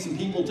calls. So we need some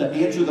people to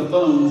answer the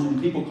phones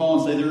when people call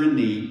and say they're in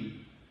need.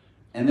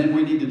 And then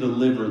we need to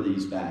deliver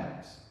these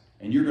bags.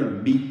 And you're going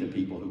to meet the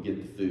people who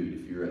get the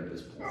food if you're at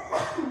this point.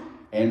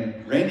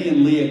 And Randy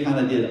and Leah kind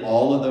of did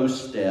all of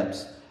those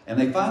steps. And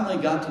they finally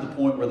got to the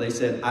point where they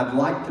said, I'd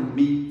like to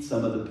meet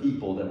some of the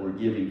people that we're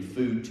giving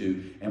food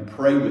to and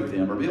pray with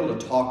them, or be able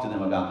to talk to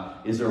them about,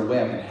 is there a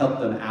way I can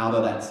help them out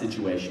of that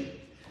situation?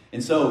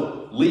 And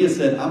so Leah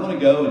said, I'm going to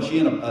go. And she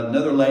and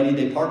another lady,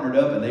 they partnered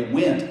up and they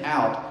went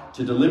out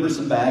to deliver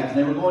some bags. And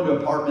they were going to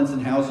apartments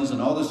and houses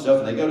and all this stuff.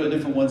 And they go to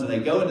different ones. And they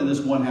go into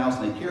this one house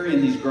and they carry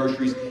in these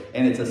groceries.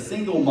 And it's a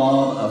single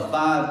mom of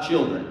 5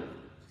 children.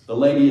 The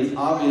lady is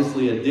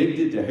obviously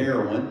addicted to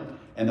heroin.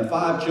 And the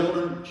 5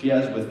 children she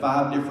has with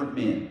 5 different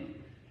men.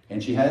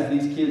 And she has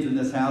these kids in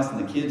this house, and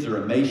the kids are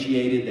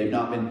emaciated. They've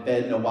not been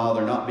fed in a while.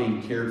 They're not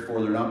being cared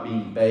for. They're not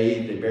being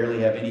bathed. They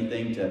barely have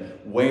anything to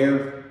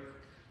wear.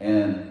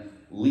 And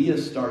Leah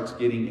starts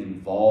getting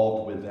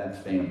involved with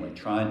that family,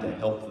 trying to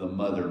help the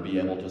mother be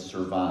able to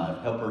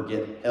survive, help her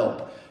get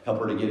help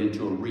her to get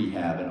into a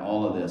rehab and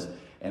all of this.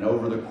 And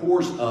over the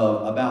course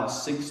of about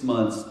 6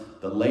 months,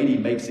 the lady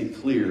makes it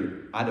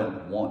clear, I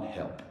don't want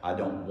help. I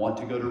don't want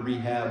to go to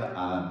rehab.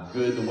 I'm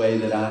good the way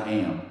that I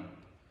am.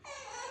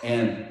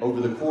 And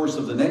over the course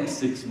of the next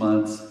 6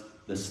 months,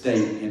 the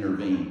state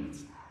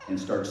intervenes and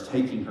starts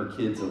taking her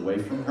kids away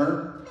from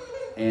her.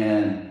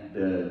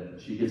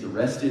 And she gets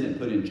arrested and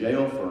put in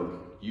jail for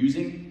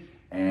using.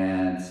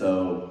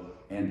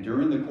 And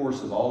during the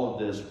course of all of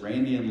this,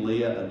 Randy and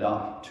Leah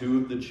adopt 2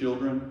 of the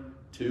children.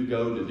 2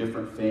 go to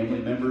different family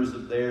members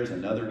of theirs.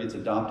 Another gets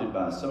adopted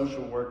by a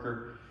social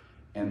worker.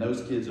 And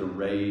those kids are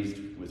raised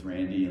with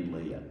Randy and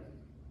Leah.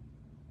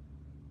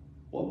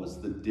 What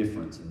was the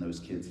difference in those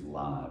kids'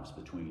 lives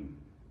between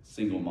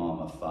single mom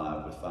of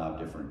 5 with 5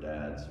 different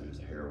dads who's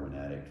a heroin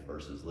addict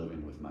versus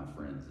living with my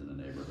friends in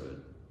the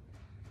neighborhood?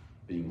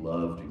 Being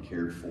loved and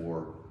cared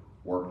for,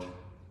 worked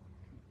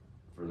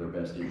for their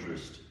best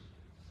interest,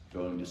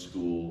 going to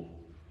school,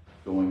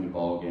 going to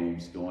ball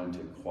games, going to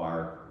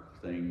choir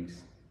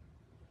things.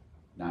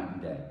 Night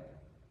and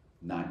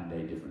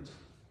day difference.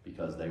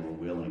 because they were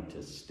willing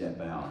to step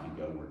out and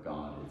go where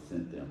God had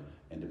sent them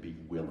and to be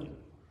willing.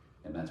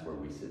 And that's where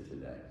we sit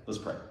today. Let's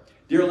pray.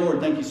 Dear Lord,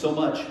 thank you so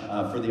much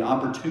for the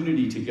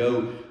opportunity to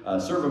go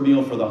serve a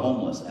meal for the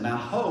homeless. And I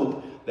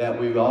hope that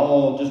we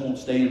all just won't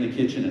stay in the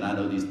kitchen. And I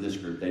know this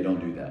group, they don't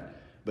do that.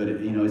 But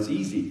it's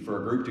easy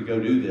for a group to go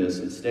do this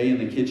and stay in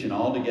the kitchen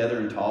all together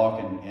and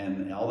talk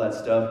and all that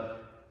stuff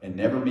and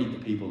never meet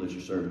the people that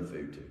you're serving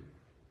food to.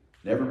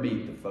 Never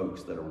meet the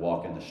folks that are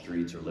walking the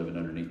streets or living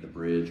underneath the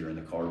bridge or in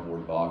the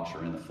cardboard box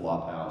or in the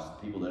flop house,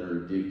 people that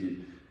are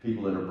addicted,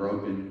 people that are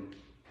broken.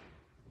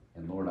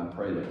 And Lord, I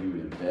pray that we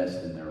would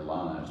invest in their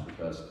lives,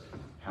 because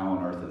how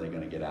on earth are they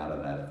going to get out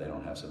of that if they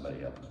don't have somebody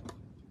helping them?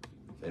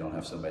 If they don't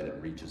have somebody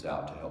that reaches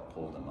out to help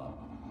pull them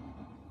up.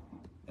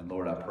 And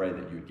Lord, I pray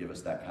that you would give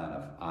us that kind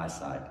of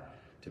eyesight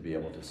to be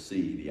able to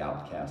see the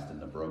outcast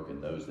and the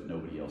broken, those that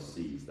nobody else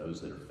sees,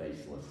 those that are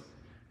faceless,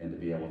 and to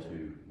be able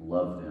to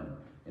love them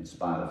in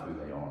spite of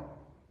who they are.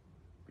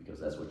 Because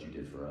that's what you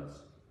did for us.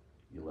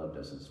 You loved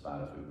us in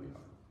spite of who we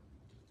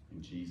are.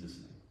 In Jesus'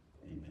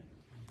 name, amen.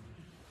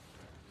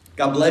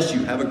 God bless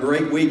you. Have a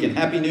great week and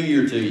Happy New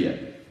Year to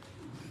you.